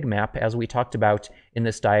config map, as we talked about in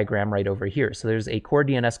this diagram right over here. So there's a core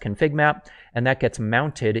DNS config map, and that gets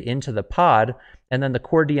mounted into the pod, and then the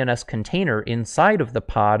core DNS container inside of the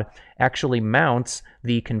pod actually mounts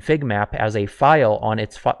the config map as a file on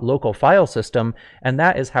its local file system, and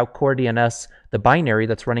that is how core DNS, the binary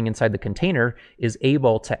that's running inside the container, is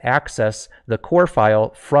able to access the core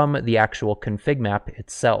file from the actual config map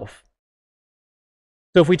itself.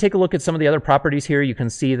 So if we take a look at some of the other properties here, you can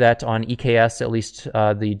see that on EKS, at least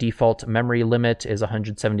the default memory limit is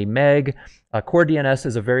 170 meg. Core DNS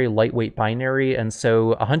is a very lightweight binary, and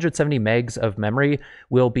so 170 megs of memory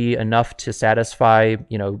will be enough to satisfy,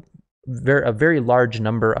 a very large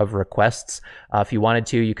number of requests. If you wanted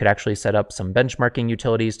to, you could actually set up some benchmarking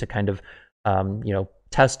utilities to kind of,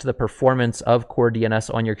 test the performance of core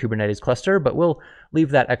DNS on your Kubernetes cluster, but we'll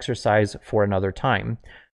leave that exercise for another time.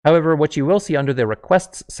 However, what you will see under the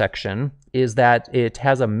requests section is that it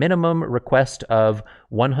has a minimum request of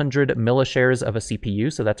 100 millishares of a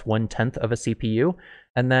CPU, so that's 1/10 of a CPU.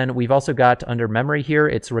 And then we've also got under memory here,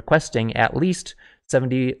 it's requesting at least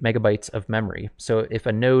 70 megabytes of memory. So if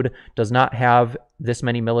a node does not have this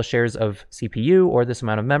many millishares of CPU or this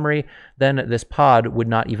amount of memory, then this pod would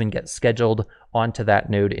not even get scheduled onto that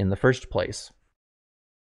node in the first place.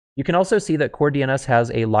 You can also see that core DNS has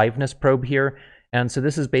a liveness probe here. And so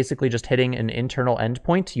this is basically just hitting an internal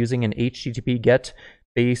endpoint using an HTTP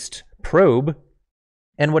GET-based probe.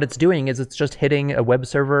 And what it's doing is it's just hitting a web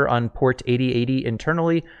server on port 8080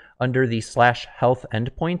 internally under the /health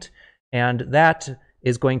endpoint. And that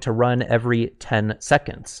is going to run every 10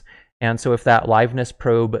 seconds. And so if that liveness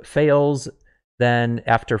probe fails, then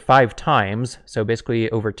after 5 times, so basically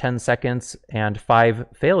over 10 seconds and 5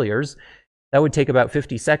 failures, that would take about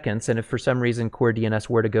 50 seconds, and if for some reason core DNS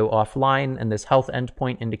were to go offline and this health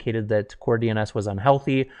endpoint indicated that core DNS was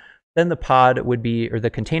unhealthy, then the pod would be, or the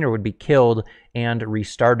container would be killed and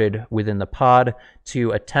restarted within the pod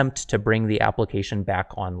to attempt to bring the application back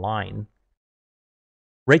online.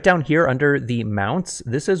 Right down here under the mounts,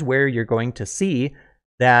 this is where you're going to see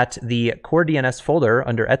that the core DNS folder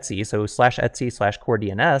under etc, so /etc/core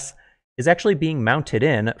DNS, is actually being mounted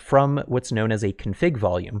in from what's known as a config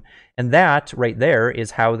volume. And that right there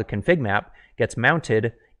is how the config map gets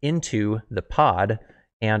mounted into the pod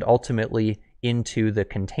and ultimately into the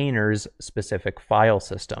container's specific file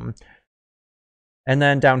system. And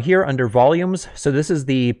then down here under volumes, so this is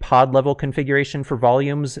the pod level configuration for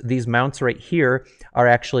volumes. These mounts right here are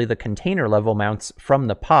actually the container level mounts from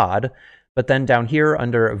the pod. But then down here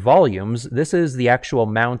under volumes, this is the actual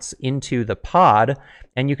mounts into the pod,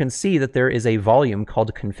 and you can see that there is a volume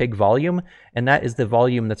called config volume, and that is the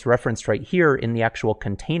volume that's referenced right here in the actual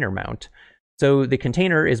container mount. So the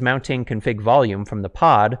container is mounting config volume from the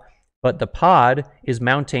pod, but the pod is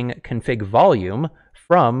mounting config volume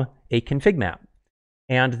from a config map.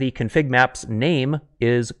 And the config map's name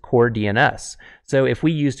is core DNS. So if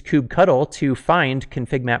we used kubectl to find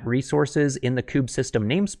config map resources in the kube system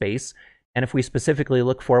namespace, and if we specifically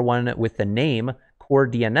look for one with the name core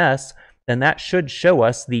DNS, then that should show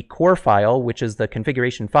us the core file, which is the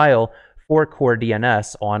configuration file for core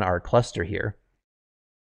DNS on our cluster here.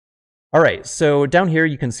 All right, so down here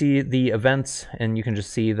you can see the events, and you can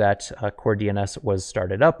just see that core DNS was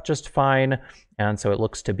started up just fine, and so it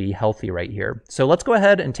looks to be healthy right here. So let's go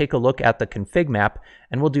ahead and take a look at the config map,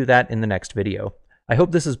 and we'll do that in the next video. I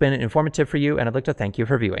hope this has been informative for you, and I'd like to thank you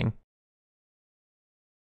for viewing.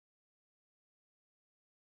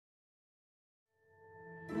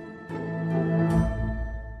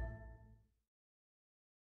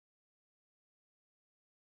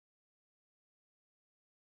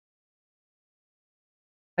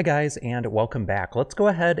 Hi guys, and welcome back. Let's go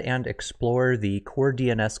ahead and explore the core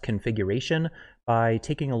DNS configuration by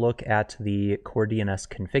taking a look at the core DNS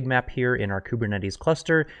config map here in our Kubernetes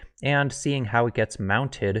cluster and seeing how it gets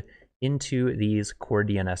mounted into these core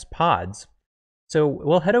DNS pods. So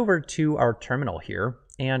we'll head over to our terminal here,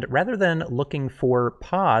 and rather than looking for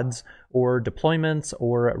pods or deployments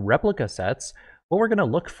or replica sets, what we're going to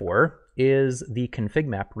look for is the config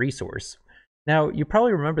map resource. Now, you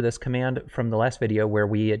probably remember this command from the last video where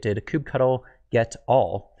we did kubectl get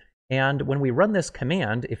all. And when we run this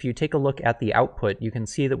command, if you take a look at the output, you can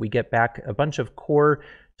see that we get back a bunch of core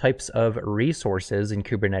types of resources in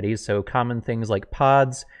Kubernetes. So common things like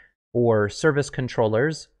pods or service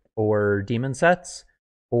controllers or daemon sets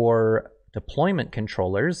or deployment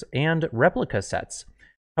controllers and replica sets.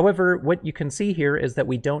 However, what you can see here is that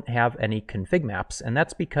we don't have any config maps, and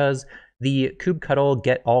that's because the kubectl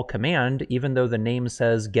get all command, even though the name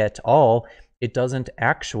says get all, it doesn't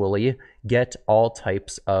actually get all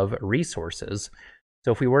types of resources.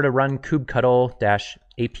 So if we were to run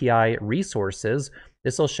kubectl-API resources,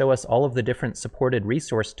 this will show us all of the different supported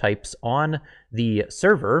resource types on the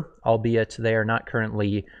server, albeit they are not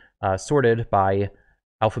currently sorted by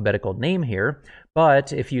alphabetical name here.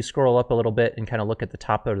 But if you scroll up a little bit and kind of look at the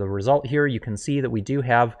top of the result here, you can see that we do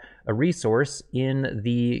have a resource in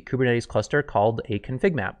the Kubernetes cluster called a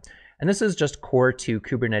config map. And this is just core to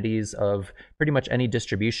Kubernetes of pretty much any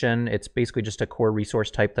distribution. It's basically just a core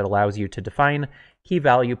resource type that allows you to define key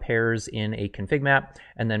value pairs in a config map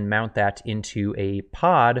and then mount that into a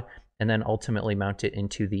pod and then ultimately mount it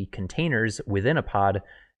into the containers within a pod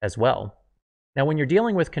as well. Now, when you're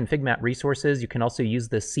dealing with config map resources, you can also use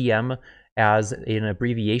the CM as an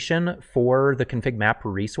abbreviation for the config map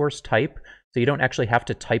resource type. So you don't actually have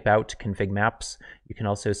to type out config maps. You can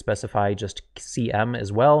also specify just CM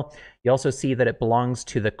as well. You also see that it belongs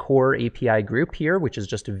to the core API group here, which is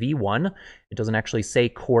just V1. It doesn't actually say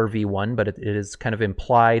core V1, but it is kind of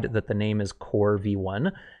implied that the name is core V1.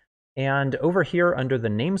 And over here under the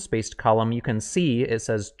namespace column, you can see it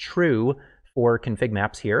says true for config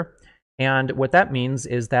maps here. And what that means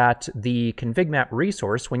is that the config map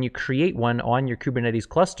resource, when you create one on your Kubernetes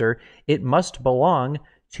cluster, it must belong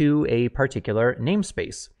to a particular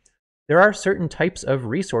namespace. There are certain types of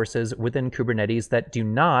resources within Kubernetes that do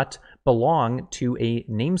not belong to a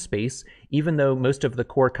namespace, even though most of the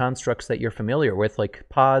core constructs that you're familiar with, like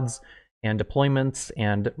pods and deployments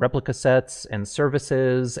and replica sets and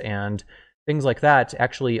services and things like that,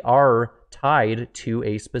 actually are tied to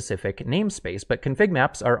a specific namespace. But config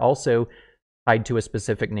maps are also tied to a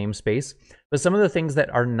specific namespace. But some of the things that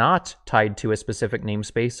are not tied to a specific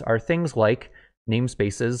namespace are things like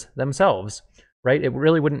namespaces themselves, right? It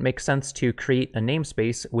really wouldn't make sense to create a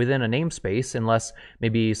namespace within a namespace unless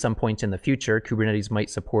maybe some point in the future Kubernetes might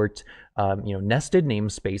support nested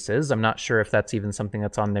namespaces. I'm not sure if that's even something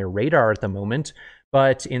that's on their radar at the moment,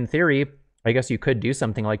 but in theory, I guess you could do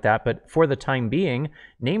something like that, but for the time being,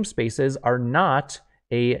 namespaces are not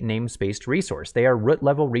a namespaced resource. They are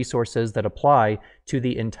root-level resources that apply to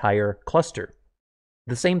the entire cluster.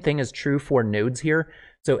 The same thing is true for nodes here.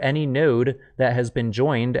 So any node that has been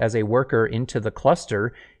joined as a worker into the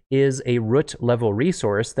cluster is a root-level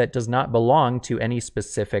resource that does not belong to any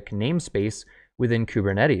specific namespace within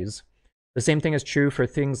Kubernetes. The same thing is true for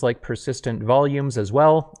things like persistent volumes as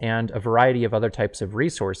well, and a variety of other types of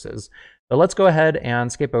resources. But let's go ahead and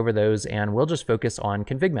skip over those, and we'll just focus on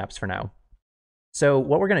config maps for now. So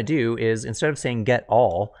what we're going to do is, instead of saying get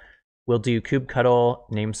all, we'll do kubectl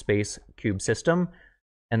namespace kube system,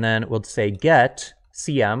 and then we'll say get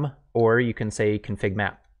CM, or you can say config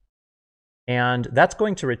map. And that's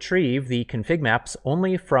going to retrieve the config maps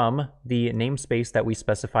only from the namespace that we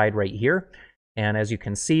specified right here. And as you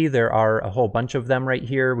can see, there are a whole bunch of them right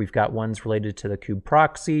here. We've got ones related to the kube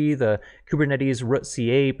proxy, the Kubernetes root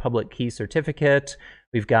CA public key certificate.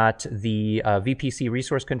 We've got the VPC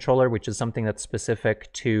resource controller, which is something that's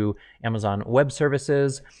specific to Amazon Web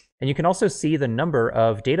Services. And you can also see the number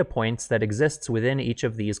of data points that exists within each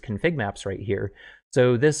of these config maps right here.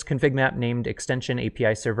 So this config map named extension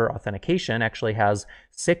API server authentication actually has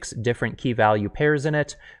 6 different key value pairs in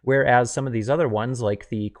it, whereas some of these other ones, like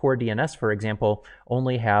the core DNS, for example,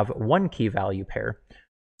 only have 1 key value pair.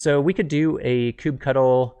 So we could do a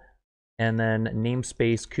kubectl and then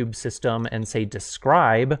namespace kube system and say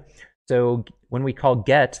describe. So when we call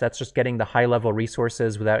get, that's just getting the high-level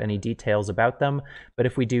resources without any details about them. But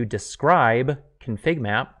if we do describe config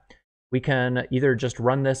map, we can either just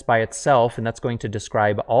run this by itself, and that's going to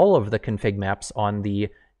describe all of the config maps on the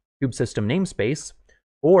kube system namespace,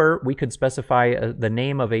 or we could specify the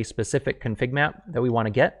name of a specific config map that we want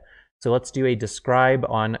to get. So let's do a describe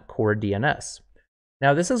on core DNS.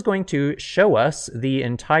 Now this is going to show us the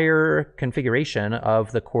entire configuration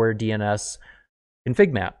of the core DNS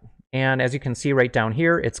config map. And as you can see right down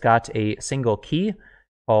here, it's got a single key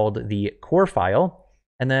called the core file.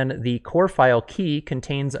 And then the core file key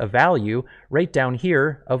contains a value right down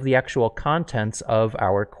here of the actual contents of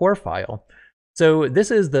our core file. So this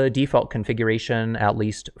is the default configuration, at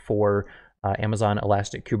least for Amazon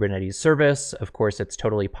Elastic Kubernetes Service. Of course, it's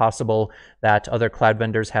totally possible that other cloud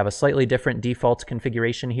vendors have a slightly different default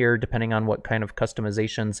configuration here, depending on what kind of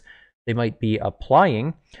customizations they might be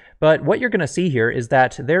applying. But what you're going to see here is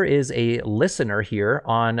that there is a listener here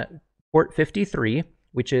on port 53,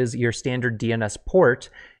 which is your standard DNS port.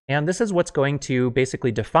 And this is what's going to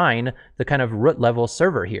basically define the kind of root level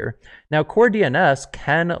server here. Now, core DNS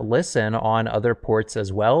can listen on other ports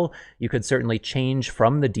as well. You could certainly change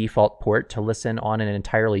from the default port to listen on an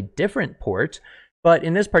entirely different port. But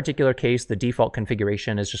in this particular case, the default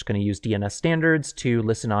configuration is just going to use DNS standards to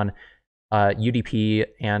listen on UDP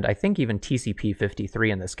and I think even TCP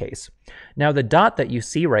 53 in this case. Now the dot that you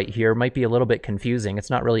see right here might be a little bit confusing. It's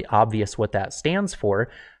not really obvious what that stands for.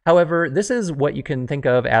 However, this is what you can think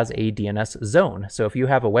of as a DNS zone. So if you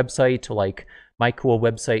have a website like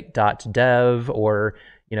mycoolwebsite.dev or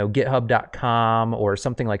github.com or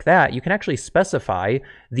something like that, you can actually specify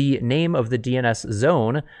the name of the DNS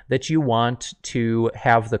zone that you want to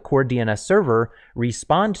have the core DNS server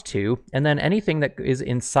respond to. And then anything that is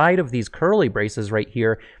inside of these curly braces right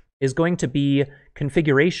here is going to be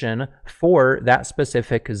configuration for that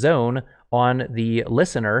specific zone on the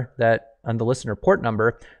listener port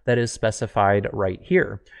number that is specified right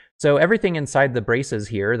here. So everything inside the braces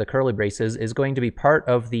here, the curly braces, is going to be part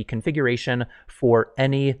of the configuration for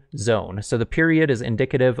any zone. So the period is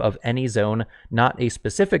indicative of any zone, not a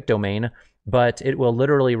specific domain, but it will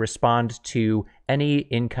literally respond to any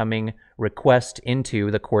incoming request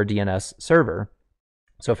into the core DNS server.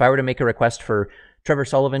 So if I were to make a request for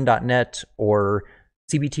trevorsullivan.net or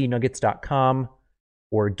cbtnuggets.com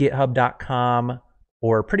or github.com,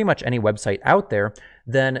 or pretty much any website out there,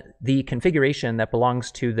 then the configuration that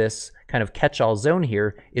belongs to this kind of catch-all zone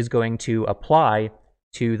here is going to apply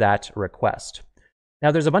to that request. Now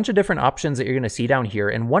there's a bunch of different options that you're going to see down here,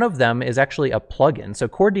 and one of them is actually a plugin. So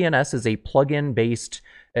core DNS is a plugin-based,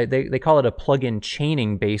 they call it a plugin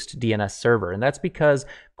chaining-based DNS server, and that's because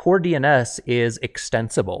core DNS is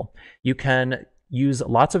extensible. You can use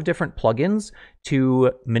lots of different plugins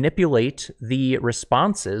to manipulate the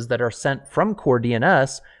responses that are sent from core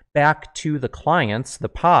DNS back to the clients, the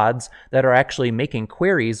pods that are actually making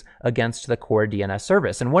queries against the core DNS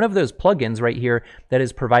service. And one of those plugins right here that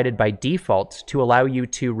is provided by default to allow you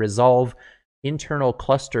to resolve internal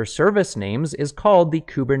cluster service names is called the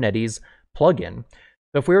Kubernetes plugin.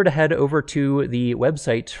 So if we were to head over to the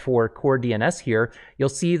website for core DNS here, you'll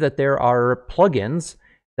see that there are plugins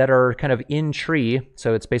that are kind of in tree,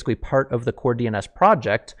 so it's basically part of the core DNS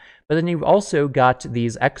project, but then you've also got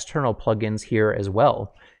these external plugins here as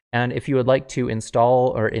well. And if you would like to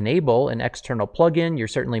install or enable an external plugin, you're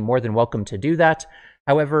certainly more than welcome to do that.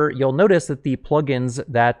 However, you'll notice that the plugins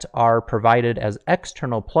that are provided as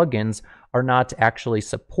external plugins are not actually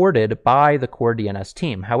supported by the core DNS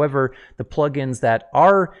team. However, the plugins that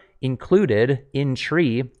are included in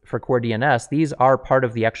tree for core DNS, these are part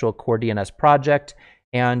of the actual core DNS project,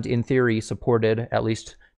 and in theory supported, at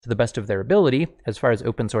least to the best of their ability, as far as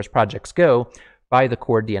open source projects go, by the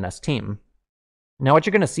core DNS team. Now what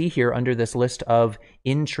you're going to see here under this list of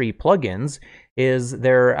in-tree plugins is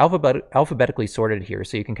they're alphabetically sorted here.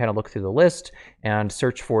 So you can kind of look through the list and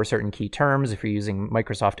search for certain key terms. If you're using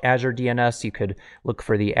Microsoft Azure DNS, you could look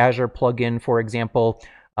for the Azure plugin, for example.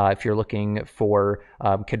 If you're looking for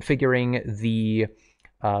configuring the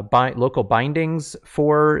local bindings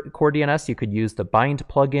for core DNS, you could use the bind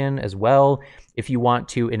plugin as well. If you want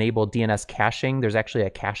to enable DNS caching, there's actually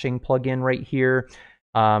a caching plugin right here.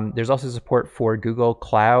 There's also support for Google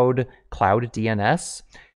Cloud DNS.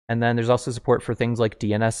 And then there's also support for things like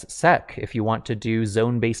DNSSEC. If you want to do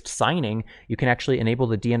zone-based signing, you can actually enable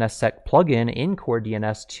the DNSSEC plugin in core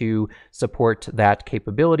DNS to support that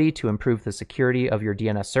capability to improve the security of your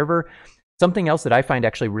DNS server. Something else that I find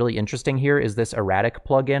actually really interesting here is this erratic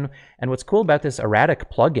plugin. And what's cool about this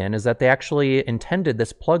erratic plugin is that they actually intended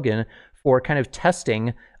this plugin for kind of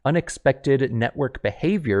testing unexpected network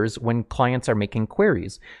behaviors when clients are making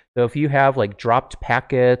queries. So if you have like dropped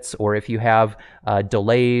packets, or if you have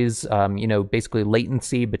delays, basically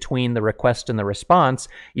latency between the request and the response,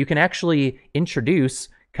 you can actually introduce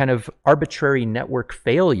kind of arbitrary network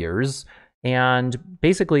failures and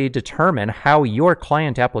basically determine how your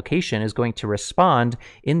client application is going to respond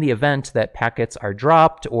in the event that packets are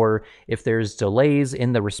dropped, or if there's delays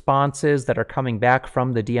in the responses that are coming back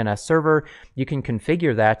from the DNS server. You can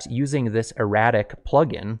configure that using this erratic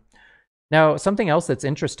plugin. Now, something else that's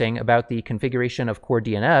interesting about the configuration of Core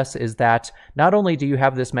DNS is that not only do you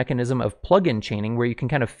have this mechanism of plugin chaining where you can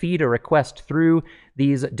kind of feed a request through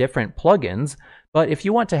these different plugins, but if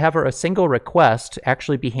you want to have a single request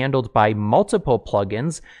actually be handled by multiple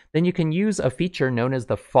plugins, then you can use a feature known as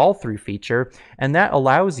the fall-through feature, and that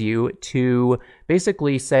allows you to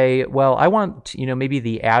basically say, well, I want, maybe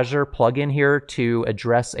the Azure plugin here to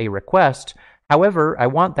address a request. However, I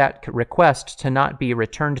want that request to not be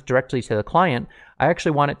returned directly to the client. I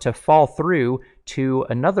actually want it to fall through to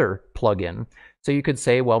another plugin. So you could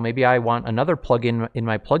say, well, maybe I want another plugin in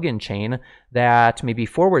my plugin chain that maybe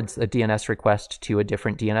forwards a DNS request to a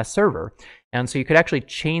different DNS server. And so you could actually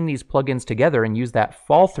chain these plugins together and use that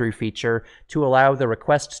fall-through feature to allow the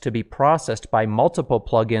requests to be processed by multiple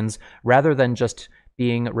plugins rather than just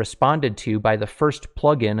being responded to by the first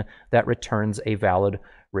plugin that returns a valid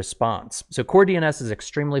response. So Core DNS is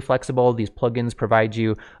extremely flexible. These plugins provide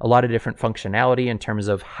you a lot of different functionality in terms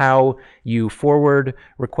of how you forward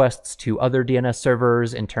requests to other DNS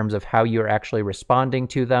servers, in terms of how you're actually responding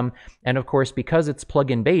to them. And of course, because it's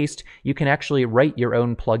plugin based, you can actually write your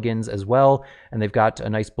own plugins as well. And they've got a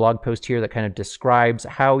nice blog post here that kind of describes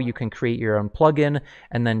how you can create your own plugin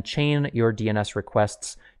and then chain your DNS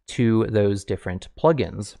requests to those different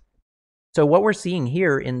plugins. So what we're seeing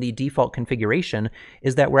here in the default configuration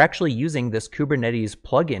is that we're actually using this Kubernetes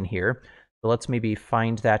plugin here. So let's maybe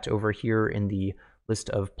find that over here in the list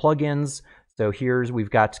of plugins. So we've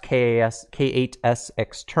got K8s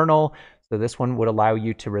external. So this one would allow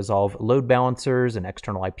you to resolve load balancers and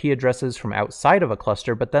external IP addresses from outside of a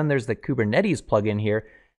cluster. But then there's the Kubernetes plugin here.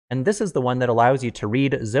 And this is the one that allows you to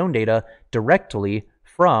read zone data directly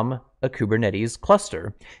from a Kubernetes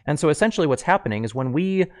cluster. And so essentially what's happening is when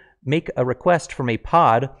we make a request from a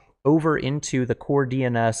pod over into the Core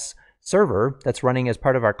DNS server that's running as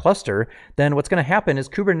part of our cluster, then what's going to happen is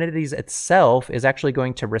Kubernetes itself is actually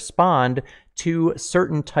going to respond to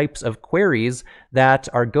certain types of queries that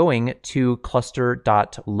are going to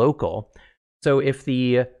cluster.local. So if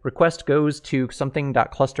the request goes to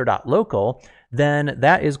something.cluster.local, then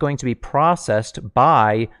that is going to be processed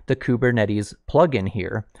by the Kubernetes plugin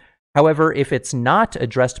here. However, if it's not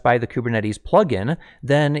addressed by the Kubernetes plugin,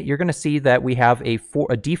 then you're going to see that we have a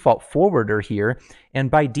default forwarder here. And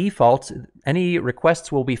by default, any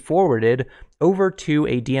requests will be forwarded over to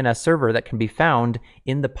a DNS server that can be found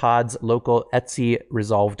in the pod's local etc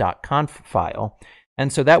resolve.conf file.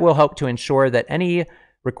 And so that will help to ensure that any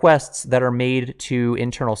requests that are made to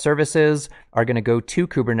internal services are going to go to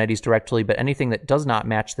Kubernetes directly, but anything that does not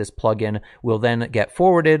match this plugin will then get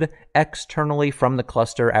forwarded externally from the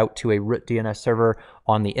cluster out to a root DNS server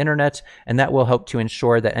on the internet, and that will help to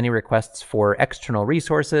ensure that any requests for external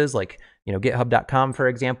resources like github.com, for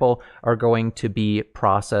example, are going to be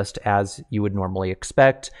processed as you would normally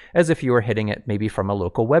expect, as if you were hitting it maybe from a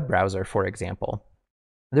local web browser, for example.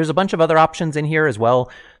 There's a bunch of other options in here as well.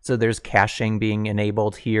 So there's caching being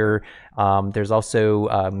enabled here. There's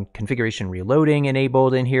also configuration reloading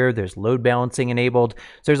enabled in here. There's load balancing enabled.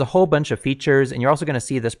 So there's a whole bunch of features, and you're also going to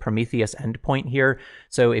see this Prometheus endpoint here.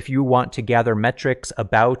 So if you want to gather metrics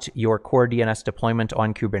about your core DNS deployment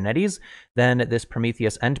on Kubernetes, then this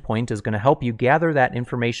Prometheus endpoint is going to help you gather that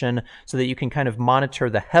information so that you can kind of monitor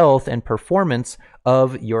the health and performance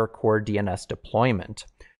of your core DNS deployment.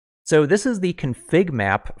 So this is the config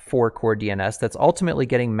map for Core DNS that's ultimately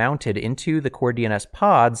getting mounted into the Core DNS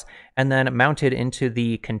pods and then mounted into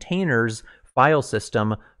the containers file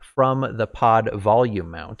system from the pod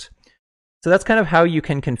volume mount. So that's kind of how you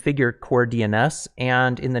can configure Core DNS,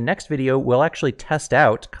 and in the next video we'll actually test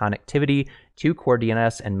out connectivity to Core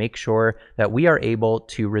DNS and make sure that we are able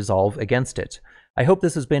to resolve against it. I hope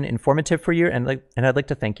this has been informative for you, and I'd like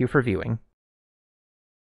to thank you for viewing.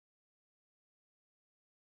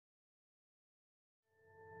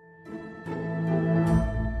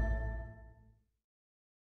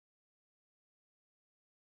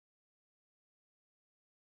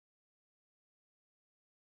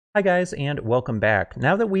 Hi guys, and welcome back.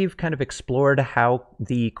 Now that we've kind of explored how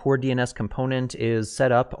the Core DNS component is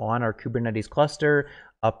set up on our Kubernetes cluster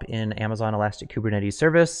up in Amazon Elastic Kubernetes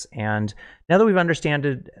Service, and now that we've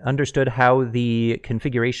understood how the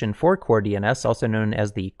configuration for Core DNS, also known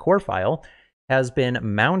as the core file, has been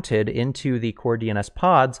mounted into the Core DNS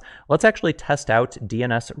pods, let's actually test out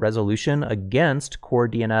DNS resolution against Core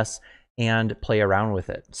DNS and play around with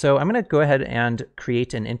it. So I'm going to go ahead and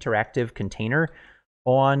create an interactive container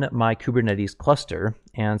on my Kubernetes cluster.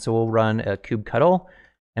 And so we'll run a kubectl,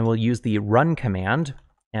 and we'll use the run command.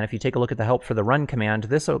 And if you take a look at the help for the run command,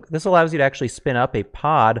 this allows you to actually spin up a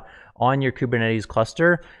pod on your Kubernetes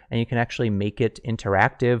cluster, and you can actually make it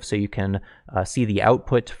interactive, so you can see the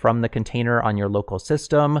output from the container on your local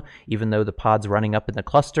system, even though the pod's running up in the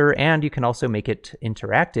cluster. And you can also make it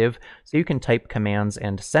interactive, so you can type commands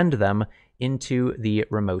and send them into the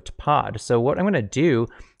remote pod. So what I'm going to do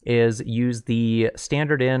is use the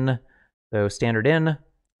standard in, so standard in,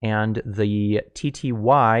 and the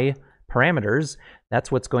TTY parameters.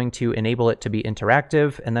 That's what's going to enable it to be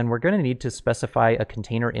interactive. And then we're going to need to specify a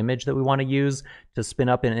container image that we want to use to spin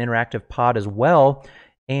up an interactive pod as well.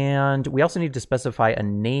 And we also need to specify a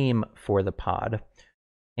name for the pod.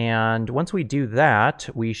 And once we do that,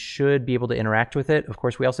 we should be able to interact with it. Of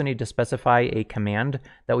course, we also need to specify a command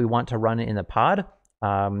that we want to run in the pod.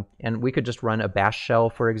 And we could just run a bash shell,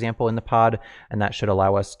 for example, in the pod, and that should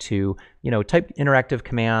allow us to, type interactive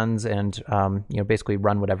commands and, basically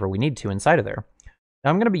run whatever we need to inside of there. Now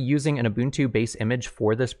I'm going to be using an Ubuntu base image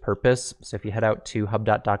for this purpose. So if you head out to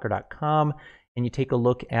hub.docker.com and you take a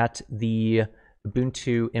look at the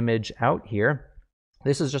Ubuntu image out here,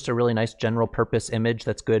 this is just a really nice general purpose image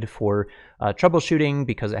that's good for troubleshooting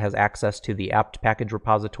because it has access to the apt package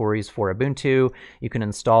repositories for Ubuntu. You can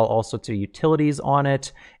install all sorts of utilities on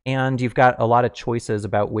it, and you've got a lot of choices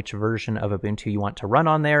about which version of Ubuntu you want to run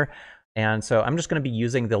on there. And so I'm just going to be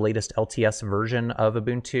using the latest LTS version of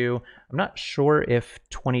Ubuntu. I'm not sure if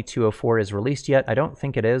 2204 is released yet. I don't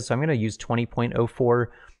think it is, so I'm going to use 20.04,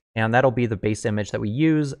 and that'll be the base image that we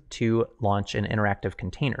use to launch an interactive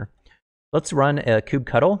container. Let's run a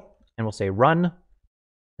kubectl, and we'll say run,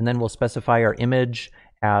 and then we'll specify our image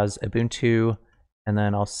as Ubuntu, and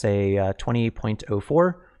then I'll say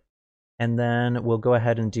 20.04, and then we'll go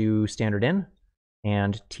ahead and do standard in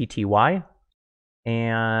and TTY,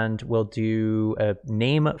 and we'll do a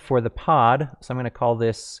name for the pod. So I'm going to call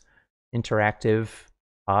this interactive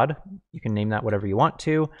pod. You can name that whatever you want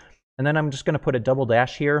to. And then I'm just going to put a double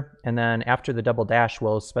dash here, and then after the double dash,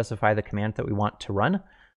 we'll specify the command that we want to run.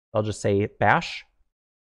 I'll just say bash,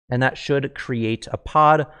 and that should create a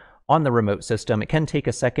pod on the remote system. It can take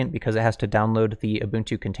a second because it has to download the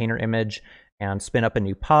Ubuntu container image and spin up a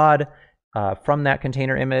new pod from that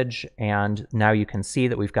container image, and now you can see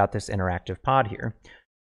that we've got this interactive pod here.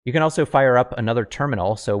 You can also fire up another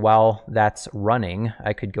terminal, so while that's running,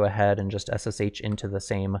 I could go ahead and just SSH into the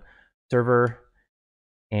same server,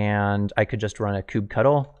 and I could just run a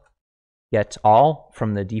kubectl get all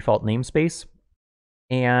from the default namespace.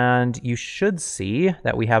 And you should see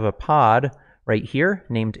that we have a pod right here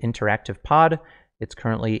named interactive pod. It's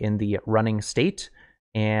currently in the running state,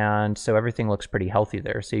 and so everything looks pretty healthy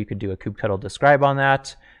there. So you could do a kubectl describe on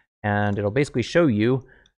that, and it'll basically show you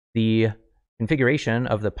the configuration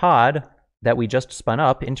of the pod that we just spun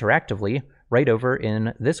up interactively right over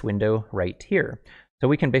in this window right here. So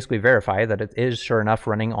we can basically verify that it is sure enough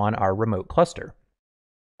running on our remote cluster.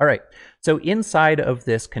 All right, so inside of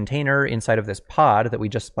this container, inside of this pod that we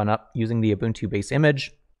just spun up using the Ubuntu base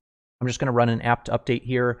image, I'm just going to run an apt update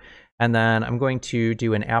here, and then I'm going to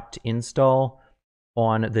do an apt install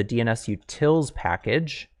on the DNSUtils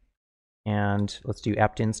package. And let's do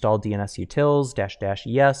apt install DNSUtils --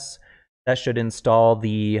 yes. That should install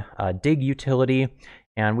the dig utility,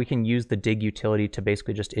 and we can use the dig utility to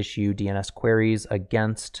basically just issue DNS queries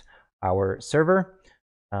against our server.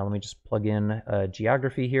 Let me just plug in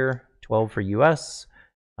geography here, 12 for US.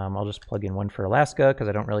 I'll just plug in 1 for Alaska because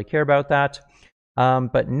I don't really care about that.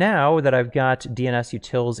 But now that I've got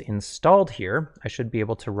DNSUtils installed here, I should be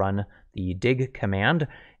able to run the dig command,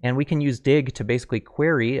 and we can use dig to basically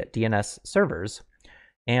query DNS servers.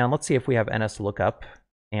 And let's see if we have NSLookup,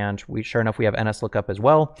 and sure enough, we have NSLookup as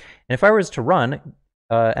well. And if I was to run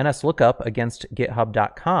NSLookup against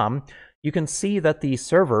github.com, you can see that the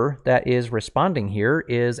server that is responding here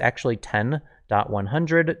is actually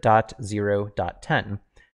 10.100.0.10.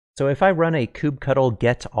 So if I run a kubectl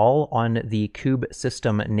get all on the kube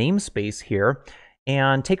system namespace here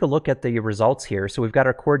and take a look at the results here, so we've got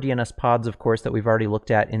our core DNS pods, of course, that we've already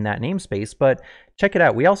looked at in that namespace, but check it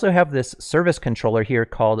out. We also have this service controller here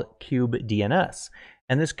called kubedns,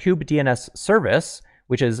 and this kubedns service,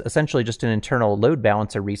 which is essentially just an internal load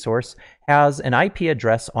balancer resource, has an IP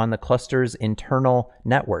address on the cluster's internal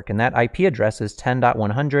network, and that IP address is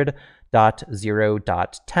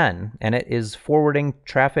 10.100.0.10, and it is forwarding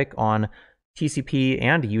traffic on TCP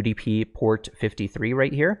and UDP port 53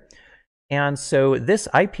 right here. And so this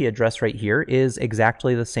IP address right here is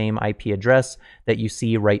exactly the same IP address that you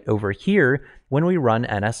see right over here when we run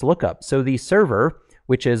NSLookup. So the server,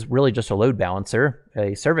 which is really just a load balancer,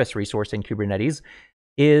 a service resource in Kubernetes,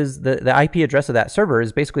 is the IP address of that server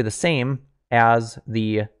is basically the same as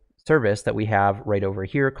the service that we have right over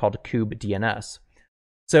here called kubeDNS.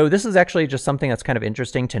 So this is actually just something that's kind of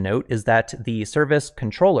interesting to note, is that the service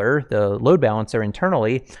controller, the load balancer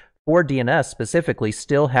internally for DNS specifically,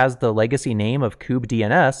 still has the legacy name of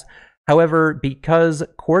kubeDNS. However, because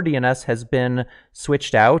core DNS has been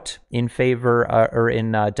switched out in favor or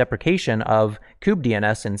in deprecation of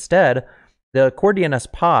kubeDNS instead, the core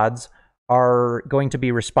DNS pods are going to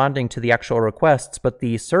be responding to the actual requests, but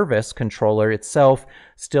the service controller itself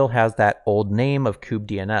still has that old name of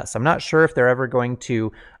kubeDNS. I'm not sure if they're ever going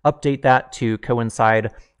to update that to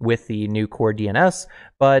coincide with the new core DNS,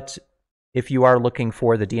 but if you are looking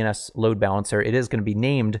for the DNS load balancer, it is going to be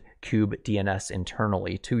named kubeDNS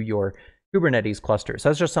internally to your Kubernetes cluster. So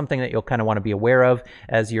that's just something that you'll kind of want to be aware of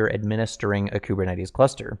as you're administering a Kubernetes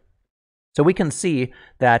cluster. So we can see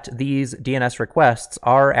that these DNS requests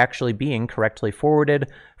are actually being correctly forwarded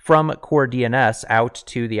from core DNS out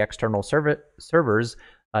to the external servers,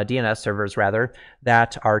 DNS servers rather,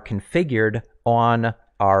 that are configured on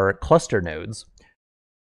our cluster nodes.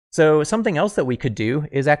 So something else that we could do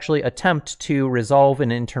is actually attempt to resolve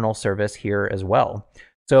an internal service here as well.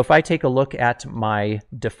 So if I take a look at my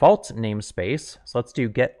default namespace, so let's do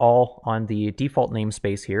get all on the default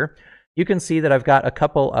namespace here, you can see that I've got a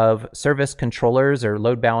couple of service controllers or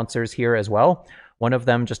load balancers here as well. One of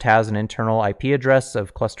them just has an internal IP address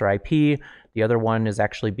of cluster IP. The other one is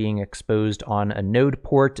actually being exposed on a node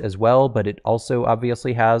port as well, but it also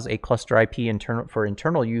obviously has a cluster IP for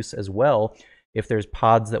internal use as well if there's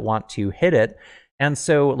pods that want to hit it. And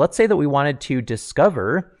so let's say that we wanted to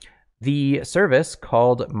discover the service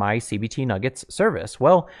called mycbtnuggets service.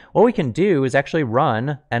 Well, what we can do is actually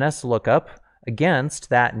run nslookup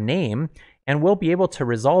against that name, and we'll be able to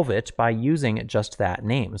resolve it by using just that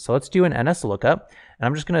name. So let's do an nslookup, and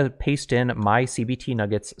I'm just going to paste in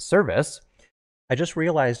mycbtnuggets service. I just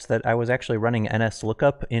realized that I was actually running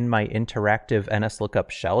nslookup in my interactive nslookup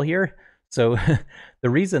shell here. So the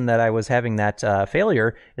reason that I was having that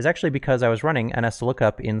failure is actually because I was running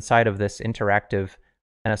nslookup inside of this interactive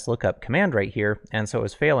nslookup command right here, and so it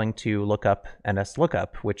was failing to look up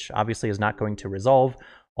nslookup, which obviously is not going to resolve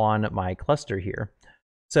on my cluster here.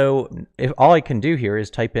 So if all I can do here is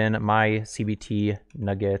type in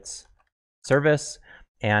mycbtnuggets service,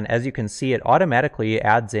 and as you can see, it automatically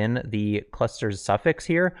adds in the cluster's suffix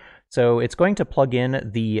here. So it's going to plug in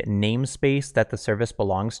the namespace that the service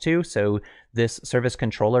belongs to. So this service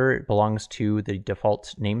controller belongs to the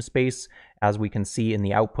default namespace, as we can see in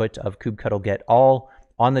the output of kubectl get all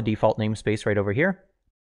on the default namespace right over here.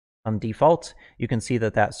 On default, you can see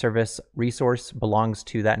that that service resource belongs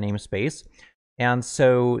to that namespace. And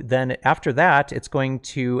so then after that, it's going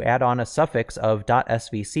to add on a suffix of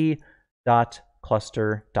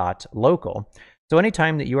 .svc.cluster.local. So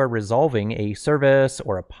anytime that you are resolving a service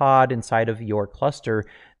or a pod inside of your cluster,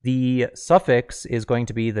 the suffix is going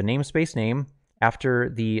to be the namespace name after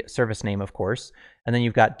the service name, of course. And then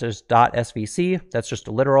you've got just .svc, that's just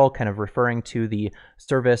a literal kind of referring to the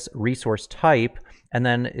service resource type. And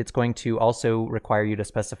then it's going to also require you to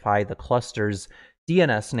specify the cluster's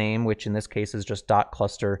DNS name, which in this case is just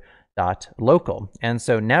 .cluster.local. And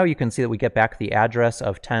so now you can see that we get back the address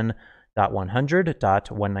of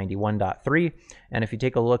 10.100.191.3. And if you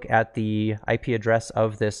take a look at the IP address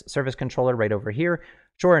of this service controller right over here,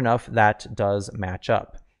 sure enough, that does match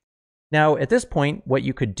up. Now, at this point, what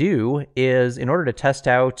you could do is, in order to test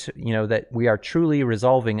out, that we are truly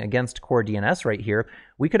resolving against core DNS right here,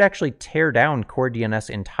 we could actually tear down core DNS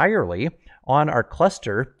entirely on our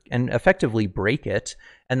cluster and effectively break it,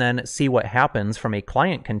 and then see what happens from a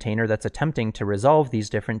client container that's attempting to resolve these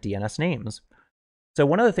different DNS names. So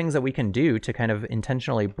one of the things that we can do to kind of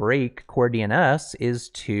intentionally break core DNS is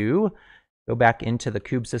to go back into the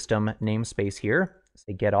kubesystem namespace here,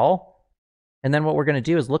 say get all. And then what we're going to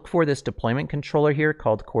do is look for this deployment controller here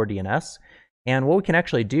called core DNS. And what we can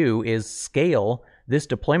actually do is scale this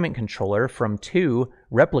deployment controller from 2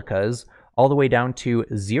 replicas all the way down to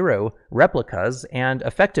 0 replicas. And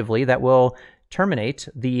effectively, that will terminate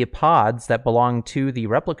the pods that belong to the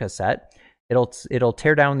replica set. It'll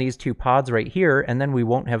tear down these 2 pods right here, and then we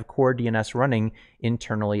won't have core DNS running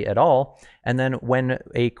internally at all. And then when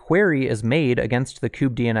a query is made against the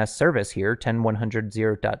kubeDNS service here,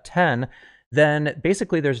 10.100.0.10, then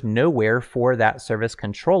basically there's nowhere for that service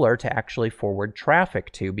controller to actually forward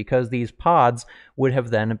traffic to, because these pods would have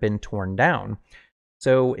then been torn down.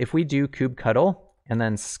 So if we do kubectl and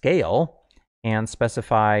then scale and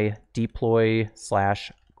specify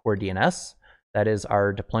deploy/core DNS, that is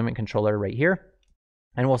our deployment controller right here,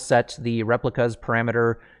 and we'll set the replicas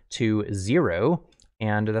parameter to 0,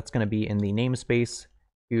 and that's going to be in the namespace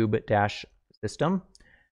kube-system.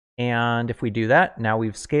 And if we do that, now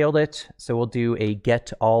we've scaled it. So we'll do a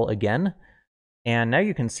get all again. And now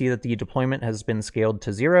you can see that the deployment has been scaled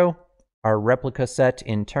to 0. Our replica set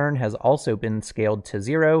in turn has also been scaled to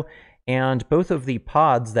 0. And both of the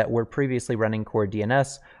pods that were previously running core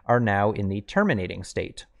DNS are now in the terminating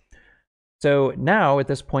state. So now at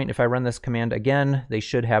this point, if I run this command again, they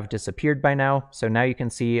should have disappeared by now. So now you can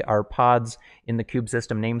see our pods in the kube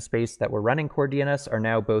system namespace that were running core DNS are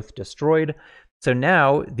now both destroyed. So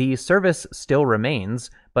now the service still remains,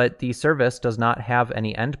 but the service does not have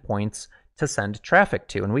any endpoints to send traffic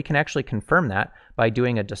to. And we can actually confirm that by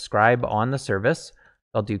doing a describe on the service.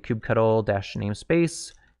 I'll do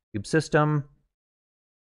kubectl-namespace, kube system,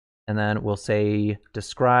 and then we'll say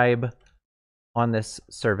describe on this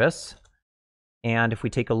service. And if we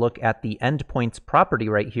take a look at the endpoints property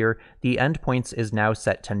right here, the endpoints is now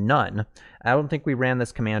set to none. I don't think we ran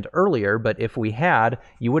this command earlier, but if we had,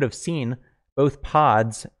 you would have seen both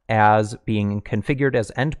pods as being configured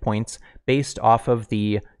as endpoints based off of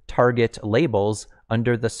the target labels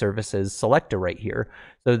under the services selector right here.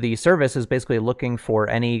 So the service is basically looking for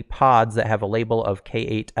any pods that have a label of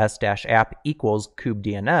k8s-app equals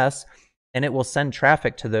kubedns, and it will send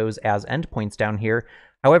traffic to those as endpoints down here.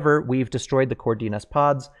 However, we've destroyed the core DNS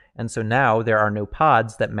pods, and so now there are no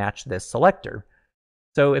pods that match this selector.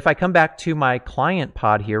 So if I come back to my client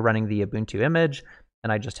pod here running the Ubuntu image,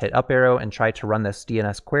 and I just hit up arrow and try to run this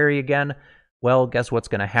DNS query again, well, guess what's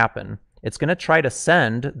going to happen? It's going to try to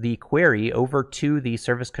send the query over to the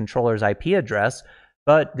service controller's IP address,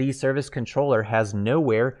 but the service controller has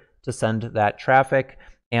nowhere to send that traffic,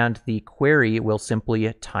 and the query will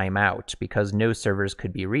simply time out because no servers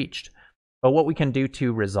could be reached. But what we can do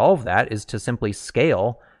to resolve that is to simply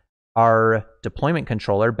scale our deployment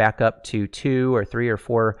controller back up to 2 or 3 or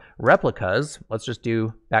 4 replicas. Let's just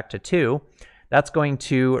do back to 2. That's going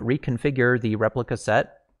to reconfigure the replica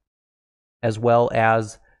set as well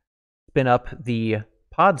as spin up the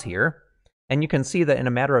pods here. And you can see that in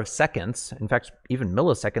a matter of seconds, in fact, even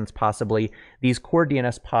milliseconds possibly, these core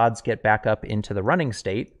DNS pods get back up into the running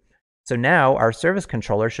state. So now our service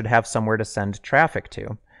controller should have somewhere to send traffic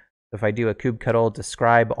to. If I do a kubectl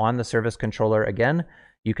describe on the service controller again,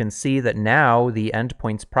 you can see that now the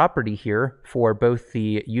endpoints property here for both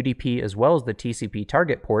the UDP as well as the TCP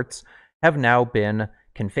target ports have now been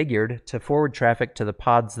configured to forward traffic to the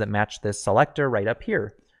pods that match this selector right up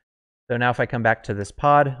here. So now if I come back to this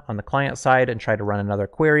pod on the client side and try to run another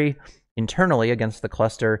query internally against the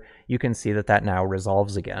cluster, you can see that that now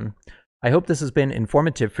resolves again. I hope this has been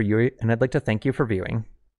informative for you, and I'd like to thank you for viewing.